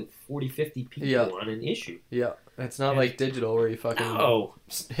work with 40, 50 people on an issue. Yeah. It's not like digital where you fucking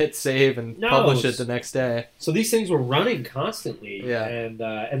hit save and publish it the next day. So these things were running constantly. Yeah. And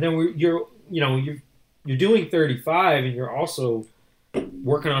then you're doing 35 and you're also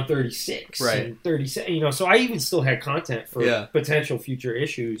working on 36 and 37. So I even still had content for potential future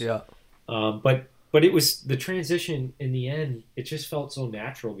issues. Yeah. But it was the transition in the end. It just felt so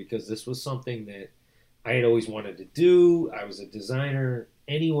natural because this was something that I had always wanted to do. I was a designer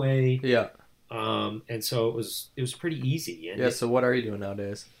anyway. Yeah. And so it was pretty easy. And so what are you doing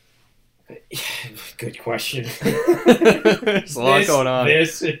nowadays? Good question. There's a lot going on. I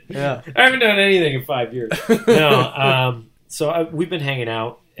haven't done anything in 5 years. No. So we've been hanging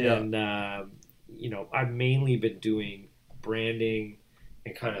out, and I've mainly been doing branding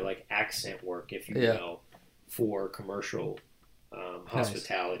and kind of like accent work, if you will, for commercial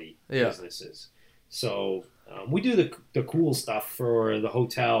hospitality businesses. So we do the cool stuff for the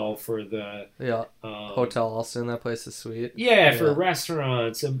hotel, for the Hotel Austin. That place is sweet. Yeah, for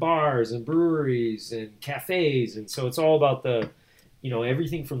restaurants and bars and breweries and cafes, and so it's all about the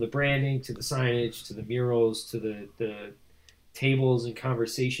everything from the branding to the signage to the murals to the tables and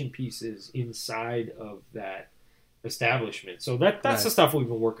conversation pieces inside of that establishment. So that's the stuff we've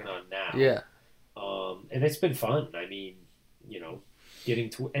been working on now. Yeah. And it's been fun. I mean, getting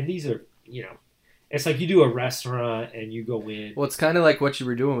to, and these are, it's like you do a restaurant and you go in. Well, it's kind of like what you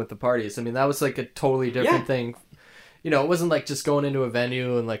were doing with the parties. I mean, that was like a totally different thing. It wasn't like just going into a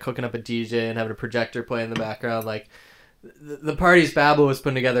venue and like hooking up a DJ and having a projector play in the background. Like the parties Babel was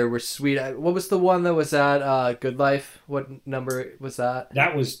putting together were sweet. What was the one that was at Good Life? What number was that?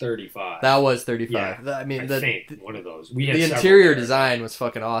 That was 35. That was 35. Yeah, I mean, I think one of those. We had the interior design was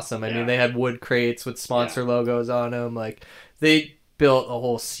fucking awesome. I mean, they had wood crates with sponsor logos on them. Like, they built a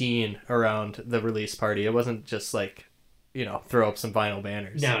whole scene around the release party. It wasn't just like, throw up some vinyl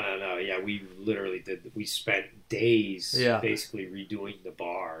banners. No. Yeah, we literally did. We spent days basically redoing the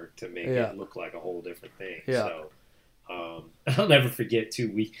bar to make it look like a whole different thing. Yeah. So, I'll never forget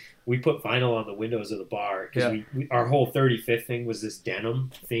too. We put vinyl on the windows of the bar because our whole 35th thing was this denim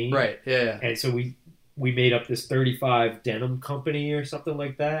theme, right? Yeah. And so we made up this 35 denim company or something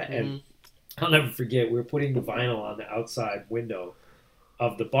like that. Mm-hmm. And I'll never forget. We were putting the vinyl on the outside window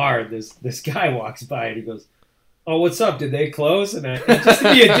of the bar. And this guy walks by and he goes, "Oh, what's up? Did they close?" And just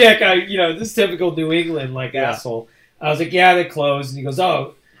to be a dick, this typical New England asshole. I was like, "Yeah, they closed." And he goes,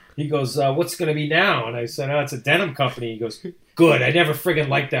 "Oh." He goes, "What's going to be now?" And I said, "Oh, it's a denim company." He goes, "Good. I never friggin'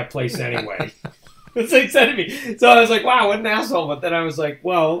 liked that place anyway." That's what he said to me. So I was like, wow, what an asshole. But then I was like,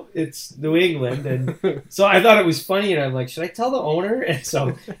 well, it's New England. And so I thought it was funny. And I'm like, should I tell the owner? And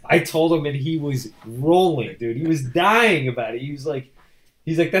so I told him, and he was rolling, dude. He was dying about it. He's like,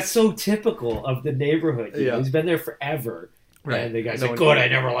 that's so typical of the neighborhood. He's been there forever. Right. And the guy's like, good, I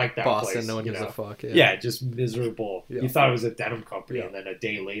never liked that Boston, place. No one gives a fuck. Yeah, just miserable. You thought it was a denim company, and then a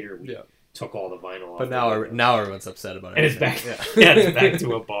day later we took all the vinyl off. But now everyone's upset about it. And it's back. It's back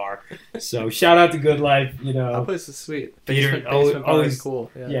to a bar. So shout out to Good Life. That place is sweet. Peter always cool.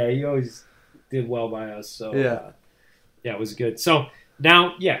 Yeah, he always did well by us. So it was good. So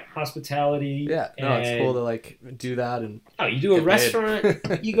now, hospitality. Yeah, it's cool to do that and. Oh, you do a restaurant.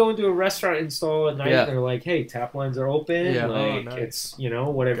 You go into a restaurant install at night, and they're like, "Hey, tap lines are open. Yeah, nice. It's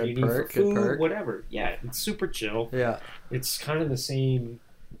whatever you need for food, whatever." Yeah, it's super chill. Yeah, it's kind of the same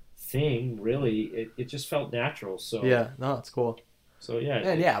thing, really. It just felt natural. So it's cool. So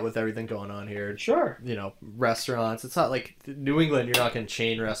and with everything going on here, sure. Restaurants. It's not like New England. You're not going to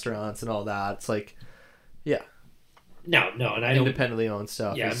chain restaurants and all that. It's like, No, and I independently owned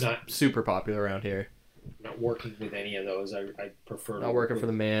stuff. Yeah, is not super popular around here. Not working with any of those. I prefer not working for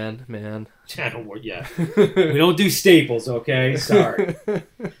the man. I don't work. Yeah, we don't do staples. Okay, sorry.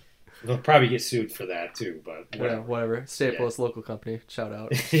 They'll probably get sued for that too, but Yeah, whatever. Staples, local company. Shout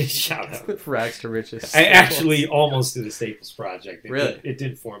out. Shout out. Rags to riches. I actually almost did a Staples project. Really? It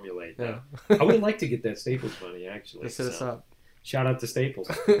didn't formulate. Yeah. No. I would like to get that Staples money, actually. Just hit us up. Shout out to Staples.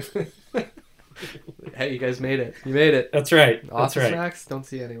 Hey, you guys made it. You made it. That's right. That's Office right. snacks? Don't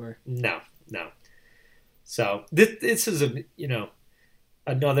see anywhere. No. So this is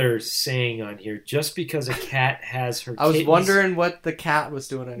another saying on here. Just because a cat has her I was kittens- wondering what the cat was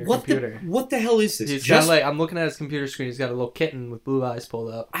doing on your computer. What the hell is this? He's got I'm looking at his computer screen. He's got a little kitten with blue eyes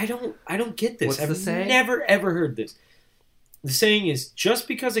pulled up. I don't get this. What's the saying? I've never ever heard this. The saying is, just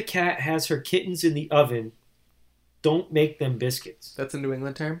because a cat has her kittens in the oven, don't make them biscuits. That's a New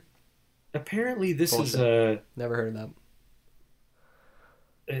England term? Apparently, this Bullshit. is a. Never heard of that.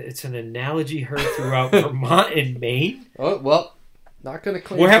 It's an analogy heard throughout Vermont and Maine. Oh, well, not going to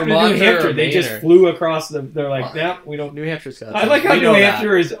claim What happened to New Vermonter Hampshire? or They just Mainer. flew across them. They're like, nah, we don't. New Hampshire's got I like how we New know that.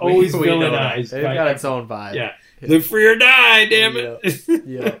 Hampshire is always We know that. villainized. They've by- got its own vibe. Yeah. Live free or die, damn it.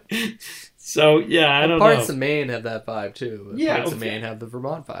 Yeah. So, yeah, I don't Parts know. of Maine have that vibe too. But Yeah, parts of okay. Maine have the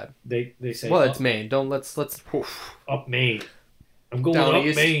Vermont vibe. They say, Well, up, it's Maine. Don't let's up Maine. I'm going Down up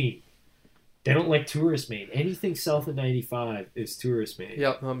east. Maine. They don't like tourist Maine. Anything south of 95 is tourist Maine.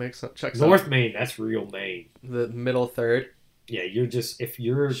 Yep, that makes sense. Checks North out. Maine, that's real Maine. The middle third. Yeah, if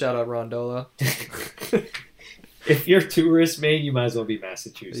you're Shout out Rondola. if you're tourist Maine, you might as well be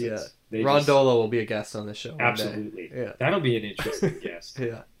Massachusetts. Yeah. They Rondola will be a guest on this show. one day. Absolutely. Yeah. That'll be an interesting guest.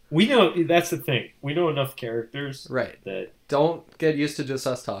 Yeah. We know that's the thing. We know enough characters Right. that Don't get used to just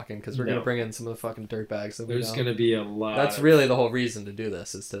us talking because we're No. gonna bring in some of the fucking dirtbags that we there's know. going to be a lot. That's of- really the whole reason to do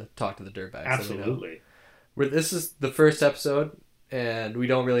this is to talk to the dirtbags. That we know. absolutely. This is the first episode, and we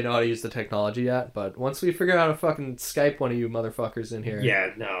don't really know how to use the technology yet. But once we figure out how to fucking Skype one of you motherfuckers in here,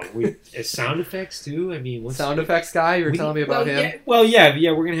 Yeah, no. Sound effects too. I mean, what's sound effects guy, you were telling me about him.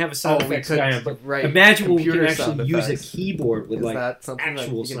 Yeah, we're gonna have a sound Oh, we effects could- guy on, but right, imagine when we can computer sound actually use a effects. keyboard with Is like that something actual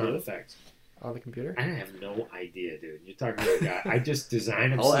that you can sound do effects. on the computer? I have no idea, dude. You're talking to a guy. I just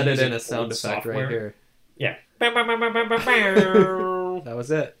designed them. I'll edit in a old sound effect software. right here. Yeah. That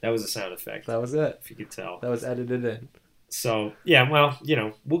was it. That was a sound effect. That was it. If you could tell. That was edited in. So yeah, well,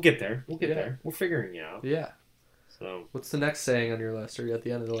 we'll get there. We'll get Yeah. there. We're figuring it out. Yeah. So What's the next saying on your list? Are you at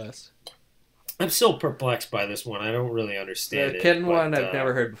the end of the list? I'm still perplexed by this one. I don't really understand The it. kitten but, one I've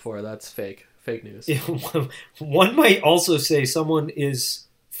never heard before. That's fake. Fake news. One might also say someone is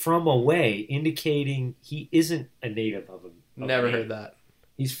from away, indicating he isn't a native of Never Maine. heard that.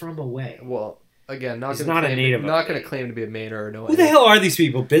 He's from away. Well, again, not He's gonna not a claim, native of not going to Maine. claim to be a Mainer or no. Who the hell are these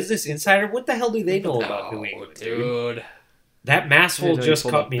people? Business Insider? What the hell do they know about New England, dude? dude? That masshole I know you just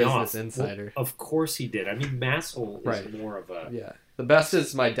pulled cut up me Business off. Insider. Well, of course he did. I mean, masshole is Right. more of a... Yeah. The best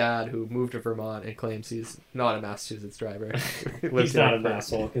is my dad who moved to Vermont and claims he's not a Massachusetts driver. He's not an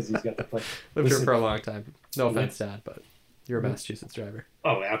asshole because he's got the play. Lived here Listen. for a long time. No offense, Dad, but you're a Massachusetts driver.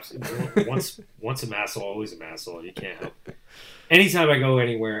 Oh, absolutely. Once a masshole, always a masshole. You can't help it. Anytime I go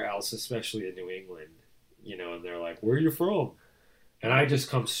anywhere else, especially in New England, and they're like, "Where are you from?" And I just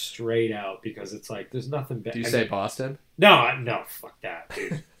come straight out because it's like there's nothing better. Do you say Boston? No, fuck that,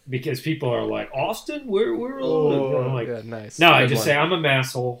 dude. Because people are like, "Austin, we're I'm like, good, nice. no, I Good just one. say I'm a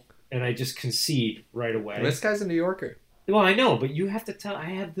masshole, and I just concede right away. This guy's a New Yorker. Well, I know, but you have to tell. I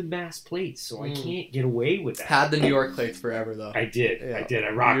have the mass plates, so I Mm. can't get away with that. Had the New York plates forever, though. I did. Yeah. I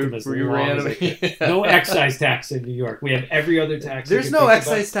rocked them as long as I could. Yeah. No excise tax in New York. We have every other tax. you There's can no think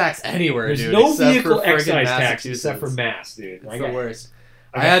excise tax anywhere, There's dude. no except vehicle for friggin' excise tax except for Massachusetts. mass, dude. It's the worst.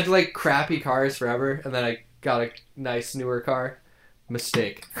 I got- had like crappy cars forever, and then I got a nice newer car.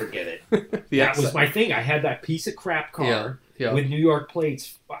 Mistake. Forget it. The That excise- was my thing. I had that piece of crap car Yeah. with New York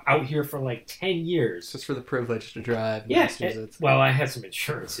plates out here for like 10 years. Just for the privilege to drive in Yeah. Massachusetts. Well, I had some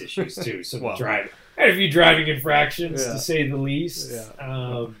insurance issues too. So Well. I had a few driving infractions, Yeah. to say the least.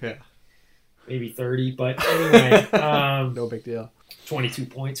 Yeah. Yeah. Maybe 30, but anyway, No big deal. 22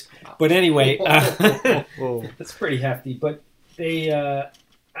 points. But anyway, Whoa. that's pretty hefty. But they,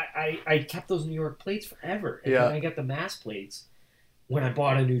 I kept those New York plates forever, and Yeah. then I got the mass plates when I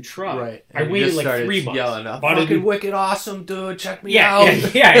bought a new truck. Right. I And you waited just like started 3 months. Yelling up. Bought a Fucking new- wicked awesome, dude. Check me Yeah, out.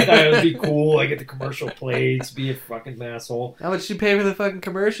 I thought it would be cool. I get the commercial plates, be a fucking masshole. How much you pay for the fucking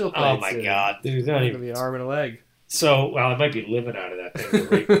commercial plates? Oh my dude? god, dude! It's Not gonna even. be an arm and a leg. So, well, I might be living out of that thing. The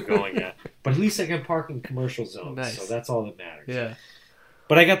rate we're going at, but at least I can park in commercial zones, Nice. so that's all that matters. Yeah.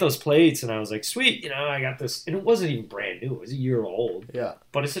 But I got those plates, and I was like, sweet, I got this, and it wasn't even brand new. It was a year old, Yeah.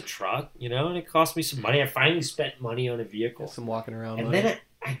 but it's a truck, and it cost me some money. I finally spent money on a vehicle, Some walking around. and money. then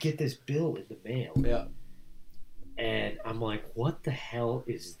I get this bill in the mail, Yeah. and I'm like, what the hell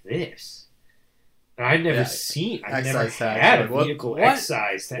is this? And I'd never Yeah. seen, I'd Excise never tax, had a like, what? vehicle What?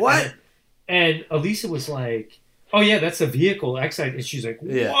 excise tax. What? And Elisa was like, "Oh yeah, that's a vehicle excise." And she's like,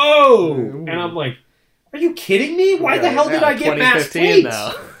 Yeah. "Whoa!" Ooh. And I'm like, "Are you kidding me? Why the hell did I get mass 2015 plates?"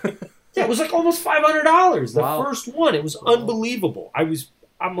 now. Yeah, it was like almost $500. The Wow. first one, it was Wow. unbelievable.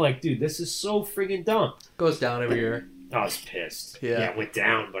 I'm like, dude, this is so friggin' dumb. Goes down every year. I was pissed. Yeah. It went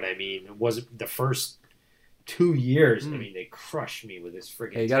down, but I mean, it wasn't the first 2 years. I Mm. mean, they crushed me with this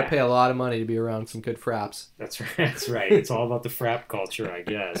friggin' Hey, you got to tax. pay a lot of money to be around some good fraps. That's right. That's right. It's all about the frap culture, I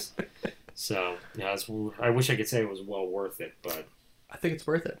guess. So, yeah, I wish I could say it was well worth it, but I think it's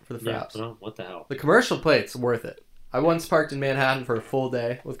worth it for the yeah, fraps. no, what the hell? The commercial plates worth it. I once parked in Manhattan for a full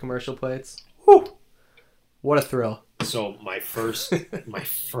day with commercial plates. Whew. What a thrill. So my first,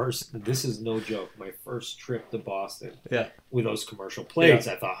 this is no joke, my first trip to Boston Yeah. with those commercial plates,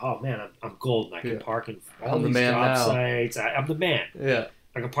 I thought, oh man, I'm golden. I can Yeah. park in all I'm the these man job now. sites. I'm the man. Yeah.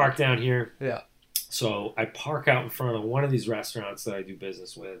 I can park down here. Yeah. So I park out in front of one of these restaurants that I do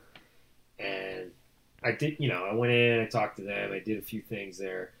business with. And I did, I went in, I talked to them, I did a few things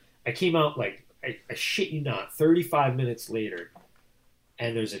there. I came out like, I shit you not, 35 minutes later,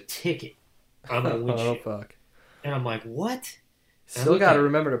 and there's a ticket on the Oh, windshield. fuck. And I'm like, what? Still look got to at-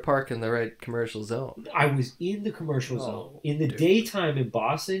 remember to park in the right commercial zone. I was in the commercial Oh, zone. In the dude. daytime in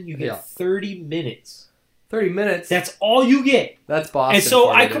Boston, you get Yeah. 30 minutes. 30 minutes. That's all you get. That's Boston. And so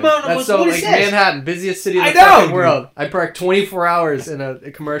for I you, come dude. out and I'm That's like, so what is like this? Manhattan, busiest city in the I know, fucking dude. world. I parked 24 hours in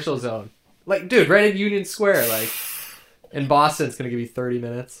a commercial zone. Like, dude, right in Union Square. Like, in Boston, it's gonna give you 30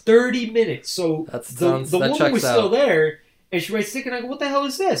 minutes. 30 minutes. So That the sounds. That woman checks was out. still there, and she writes a ticket, and I go, what the hell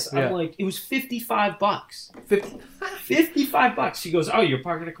is this? Yeah. I'm like, it was $55. 50. $55. She goes, oh, you're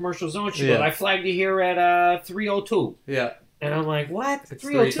parking in a commercial zone? She goes, Yeah. I flagged you here at 302. Yeah. And I'm like, what? It's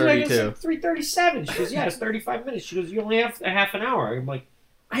 302? I go, 3:32. 3:37. She goes, yeah, it's 35 minutes. She goes, you only have a half an hour. I'm like,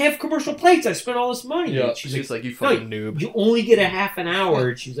 I have commercial plates. I spent all this money. Yeah. And She's like, you no, fucking noob. you only get a half an hour.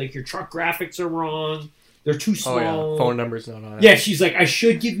 And she's like, your truck graphics are wrong. They're too small. Oh yeah. Phone number's not on it. Yeah, she's like, I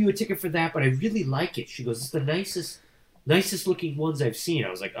should give you a ticket for that, but I really like it. She goes, it's the nicest looking ones I've seen.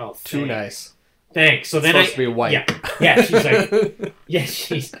 I was like, oh, Too thanks. nice. Thanks. So It's then supposed to be white. yeah, she's like, yeah,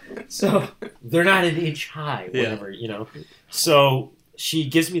 so they're not an inch high, Yeah. whatever, So she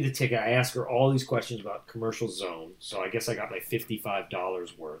gives me the ticket. I ask her all these questions about commercial zone. So I guess I got my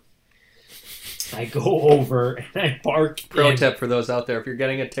 $55 worth. I go over and I park. Pro in- tip for those out there: if you're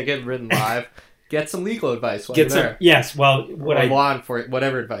getting a ticket written live, get some legal advice while Get you're some. there. Yes. Well, what Or I law enforcement,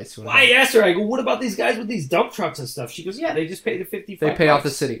 whatever advice you want. I asked her. I go, what about these guys with these dump trucks and stuff? She goes, yeah, they just pay the $55. They pay off the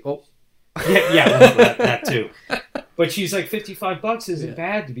city. Oh, Yeah, well, that too. But she's like, $55 isn't Yeah.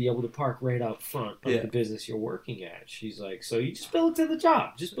 bad to be able to park right out front of Yeah. the business you're working at. She's like, so you just bill it to the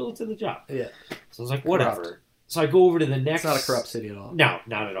job. Just bill it to the job. Yeah. So I was like, whatever. Corrupt. So I go over to the next. it's not a corrupt city at all. No,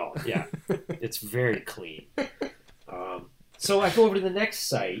 not at all. Yeah, it's very clean. So I go over to the next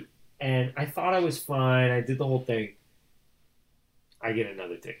site, and I thought I was fine. I did the whole thing. I get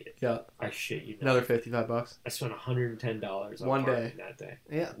another ticket. Yeah. I shit you not. Another $55. I spent $110 on One parking day. that day.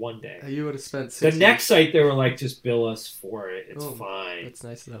 Yeah. One day. You would have spent The 60. next site, they were like, just bill us for it. It's Oh, fine. That's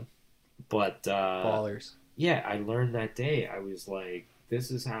nice of them. But Ballers. yeah, I learned that day. I was like,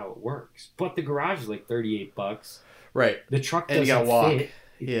 this is how it works. But the garage is like $38. Right. The truck And you doesn't gotta walk. fit.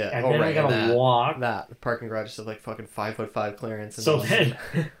 Yeah. And oh, then right. I gotta and walk. that. The parking garage is like fucking 5'5" clearance. And So all then,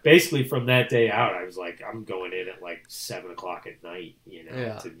 basically, from that day out, I was like, I'm going in at like 7 o'clock at night,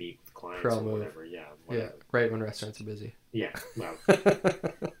 Yeah. to meet with clients Pro or move. whatever. Yeah, Yeah. whatever. Right when restaurants are busy. Yeah. Well,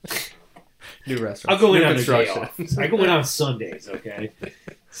 New restaurants. I'll go in New on a day construction. off. I go in on Sundays, okay?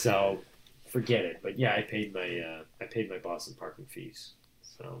 So forget it. But yeah, I paid my Boston parking fees.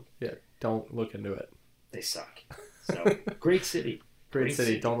 So Don't look into it. they suck. So great city. Great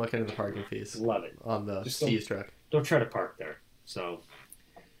city. Don't look into the parking fees Love it. on the Just skis truck. Don't try to park there. So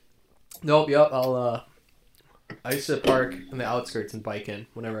Nope. Yep. I used to park in the outskirts and bike in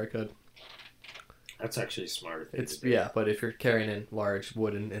whenever I could. that's actually a smarter thing. It's to do. yeah, but if you're carrying in large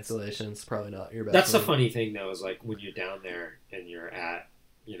wooden installations, probably not your best. That's the move. funny thing though, is like when you're down there and you're at,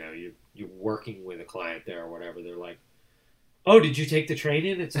 you're working with a client there or whatever. They're like, "Oh, did you take the train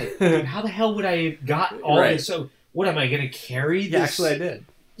in?" It's like, dude, how the hell would I have got all Right. this? So what am I going to carry? Yeah, This? actually, I did.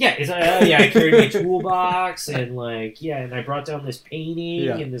 Yeah, it's like, oh, yeah, I carried my toolbox and and I brought down this painting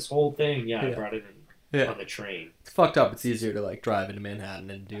Yeah. and this whole thing. Yeah, I Yeah. brought it in Yeah. on the train. It's fucked up. It's easier to like drive into Manhattan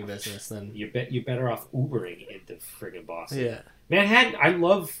and do business than You're better off Ubering into friggin' Boston. yeah. Manhattan,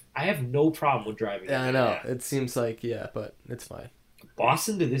 I have no problem with driving. Yeah, in I know. Manhattan. It seems like but it's fine.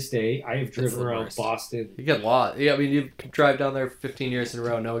 Boston to this day, I have driven the around worst. Boston. You get lost. Yeah, I mean, you can drive down there 15 years in a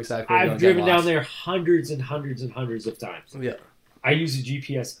row, know exactly. Where you're I've going, driven get down lost. there hundreds and hundreds and hundreds of times. Yeah, I use a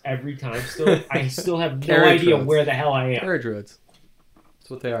GPS every time. Still, I still have no Carriage idea roads. where the hell I am. Carriage roads. That's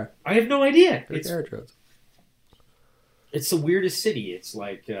what they are. I have no idea. They're carriage roads. It's the weirdest city. It's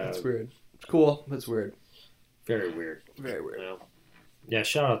like It's weird. It's cool. It's weird. very weird. Very weird. You know? Yeah,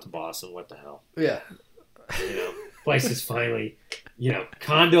 shout out to Boston. What the hell? Yeah. You know, places finally,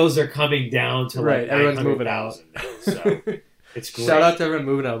 condos are coming down to Right, like everyone's moving out. 900,000 now, so it's great. Shout out to everyone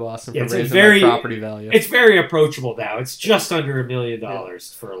moving out of Boston Yeah, for it's a raising very- my property value. It's very approachable now. It's just under $1 million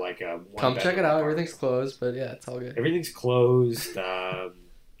for like a Come check it one-bedroom out. apartment. Everything's closed, but yeah, it's all good. Everything's closed.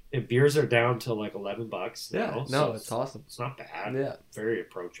 And beers are down to like $11 Yeah, now. no, so it's awesome. It's not bad. Yeah. Very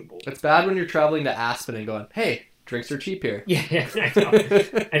approachable. It's bad when you're traveling to Aspen and going, hey, drinks are cheap here. Yeah, I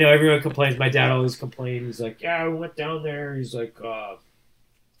know. I know everyone complains. My dad always complained. He's like, yeah, I went down there. He's like,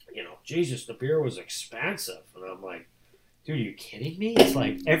 Jesus, the beer was expensive. And I'm like, dude, are you kidding me? It's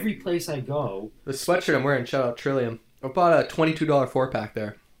like every place I go. The sweatshirt I'm wearing, shout out Trillium. I bought a $22 4-pack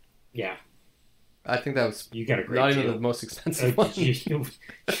there. Yeah, I think that was you got a great not deal. even the most expensive one. Did you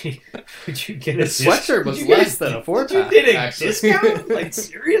get The sweatshirt was less than a 4-pack. You did a actually. discount? Like,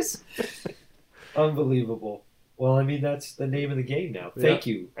 serious? Unbelievable. Well, I mean, that's the name of the game now. Thank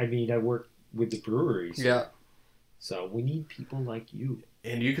you. I mean, I work with the breweries. Yeah. So we need people like you.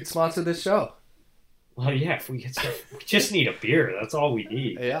 And you could sponsor this show. Well, yeah, if we get we just need a beer. That's all we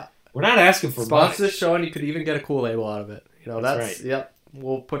need. Yeah. We're not asking for Sponsor much. this show and you could even get a cool label out of it. You know, That's that's yep.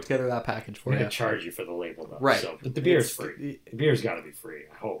 We'll put together that package for We're you. going to charge you for the label, though. Right. So, but the beer's It's- free. The beer's got to be free,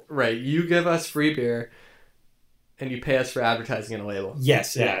 I hope. Right. You give us free beer and you pay us for advertising in a label.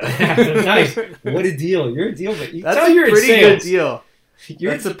 Yes, yeah. Nice. What a deal. You're a deal, but you That's tell a you're in pretty good sales. deal.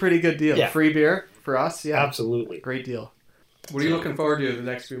 You're That's a pretty good deal. Yeah. Free beer for us, yeah. Absolutely. Great deal. What are you looking forward to the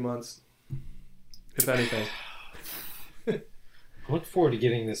next few months? If anything. I look forward to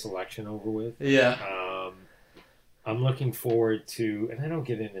getting this election over with. Yeah. I'm looking forward to, and I don't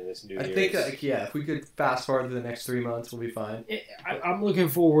get into this New I Year's. think, if we could fast forward to the next 3 months, we'll be fine. I'm looking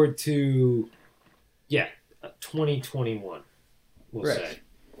forward to, 2021, we'll Right. say.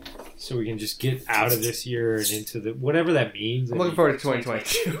 So we can just get out of this year and into the whatever that means. I'm looking forward to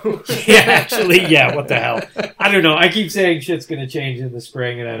 2022. Yeah, actually, yeah. What the hell? I don't know. I keep saying shit's gonna change in the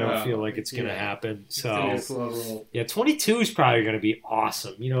spring, and I don't Well, feel like it's gonna yeah. happen. It's gonna be a So slow roll. yeah, 22 is probably gonna be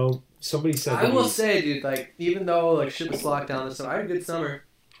awesome. You know, somebody said I that will we- say, dude, like, even though, like, shit was locked down this summer, I had a good summer.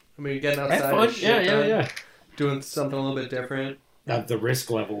 I mean, getting Had outside, fun. and shit Yeah, done, yeah. doing something a little bit different. The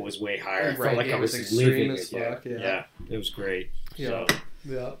risk level was way higher. I Right, felt like it I was was extreme living as again. fuck, yeah. Yeah, it was great. Yeah. So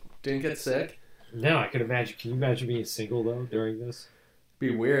Yeah. Didn't get sick. now I can imagine. Can you imagine being single though during this? Be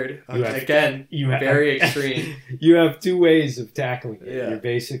weird. You have- Again, You have, very extreme. You have two ways of tackling it. Yeah. You're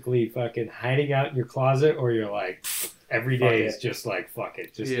basically fucking hiding out in your closet, or you're like every Fuck day it. is just like fuck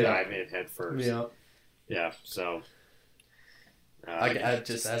it, just Yeah. dive in head first. Yeah. Yeah. So. I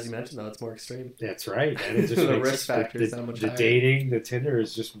just, as you mentioned, though, it's more extreme. That's right. And it just The makes risk factor is that much the higher. dating, the Tinder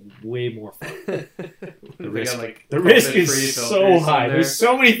is just way more fun. the risk- like, The risk COVID-free is so filters high. in there. There's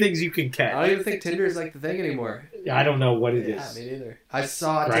so many things you can I catch. don't even think Tinder is like the thing anymore. I don't know what it Yeah, is. me neither. I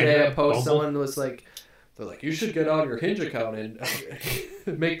saw Grindr, today a post. Bumble? Someone was like, "They're like, you should get on your Hinge account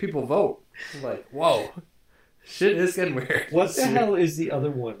and make people vote." I'm like, whoa, shit is getting weird. What the hell is the other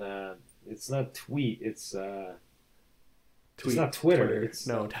one? It's not Tweet. It's Tweet, not Twitter. It's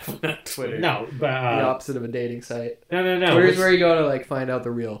no, definitely not Twitter. no, but the opposite of a dating site. no. Twitter's What's- where you go to like find out the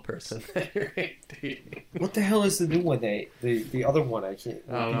real person that you're dating. What the hell is the new one? The other one I can't.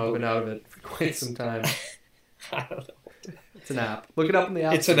 I don't know. I've been out of it for quite some time. I don't know. It's an app. Look it up in the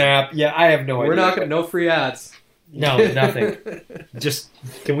app. It's an app. Yeah, I have no idea. We're not gonna no free ads. No, nothing. Just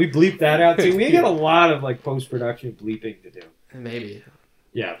can we bleep that out too? We got a lot of like post production bleeping to do. Maybe.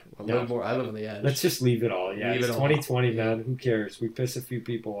 Yeah. I No. live on the edge. Let's just leave it all. Yeah, Leave it's it all. 2020, man. Who cares? We piss a few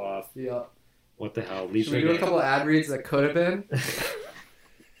people off. Yeah. What the hell? Leave Should we it do a in. couple of ad reads that could have been, and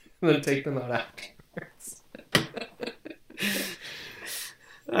then take them out afterwards?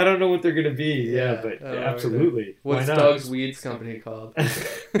 I don't know what they're gonna be. Yeah, Yeah, but I don't know absolutely. What's Why not? Doug's Weeds company called?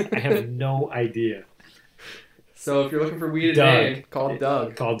 I have no idea. So if you're looking for weed Doug. name, call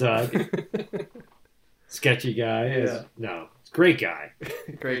Doug. Call Doug. Sketchy guy. Yeah. No, great guy.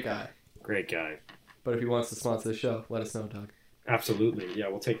 Great guy. Great guy. But if he wants to sponsor the show, let us know, Doug. Absolutely. Yeah,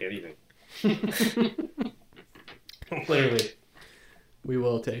 we'll take anything. Literally. We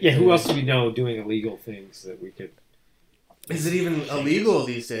will take Yeah, it. who else do we know doing illegal things that we could? Is it even illegal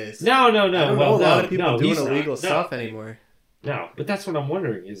these days? No. I don't know Well, a lot no, of people no, doing he's not. illegal No. stuff anymore. No, but that's what I'm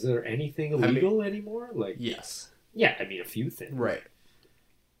wondering. Is there anything mean- illegal anymore? Like, Yes. yeah, I mean a few things. Right.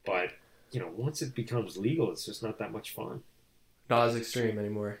 But once it becomes legal, it's just not that much fun. Not as extreme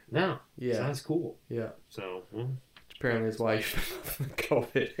anymore. No, Yeah. sounds cool. Yeah. So apparently is why you should have the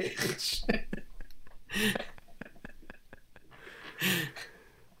COVID age.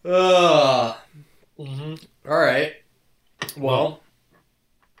 All right. Well,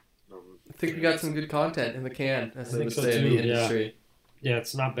 I think we got some good content in the can, as I they would think so say in the too, yeah. industry. Yeah,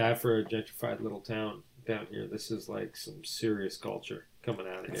 it's not bad for a gentrified little town down here. This is like some serious culture coming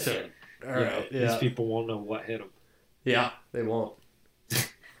out of here. All right. These people won't know what hit them. Yeah, they won't.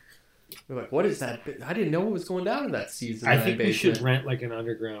 They're like, what is that? I didn't know what was going down in that season. I think we should rent like an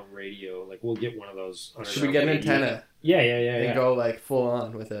underground radio. Like we'll get one of those. Should we get an antenna? Yeah. And go like full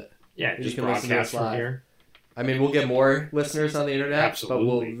on with it. Yeah, You just can listen to us broadcast from live. here. I mean, we'll get more listeners on the internet,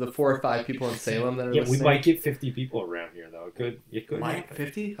 Absolutely. but the 4 or 5 people in Salem that are Yeah, we listening. might get 50 people around here though. It could. Might happen.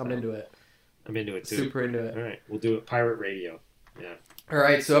 50? I'm into it. I'm into it too. Super into it. All right, we'll do it. Pirate radio. Yeah. All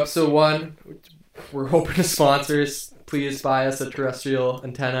right, so episode 1, we're hoping to sponsors. Please buy us a terrestrial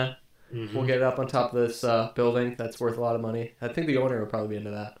antenna. Mm-hmm. We'll get it up on top of this building. That's worth a lot of money. I think the owner would probably be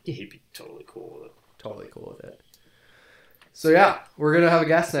into that. Yeah, he'd be totally cool with it. Totally cool with it. So yeah, we're gonna have a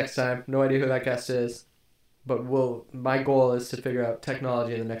guest next time. No idea who that guest is, but my goal is to figure out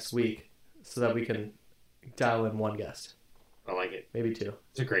technology in the next week so that we can dial in one guest, I like it. maybe 2.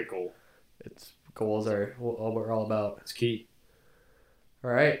 It's a great goal. Goals are what we're all about. It's key.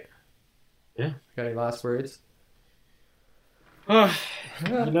 All right. Yeah. Got any last words? Park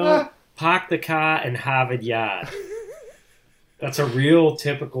the car and Harvard Yard. That's a real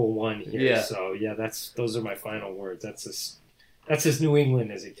typical one here. Yeah. So yeah, those are my final words. That's as New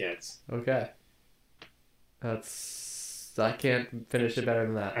England as it gets. Okay. I can't finish it better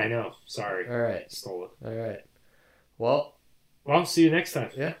than that. I know. Sorry. All right. Stole it. All right. Well, See you next time.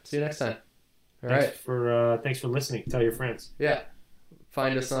 yeah. See you next time. All right. Thanks for listening. Tell your friends. Yeah.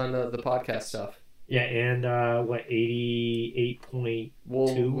 Find us on the podcast stuff. Yeah, and 88.2.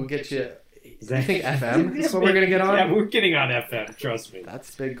 We'll get you. Is Do you think FM is what we're gonna get on? Yeah, we're getting on FM. Trust me.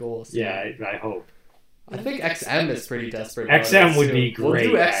 That's big goals. Yeah, I hope. I think XM is pretty desperate. XM would be We'll great,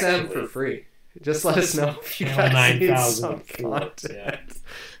 do XM actually. for free. Just let us know if you Channel guys need 9000 some for it, content.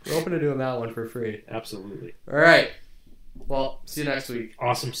 We're open to doing that one for free. Absolutely. All right. Well, see you next week.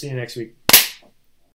 Awesome. See you next week.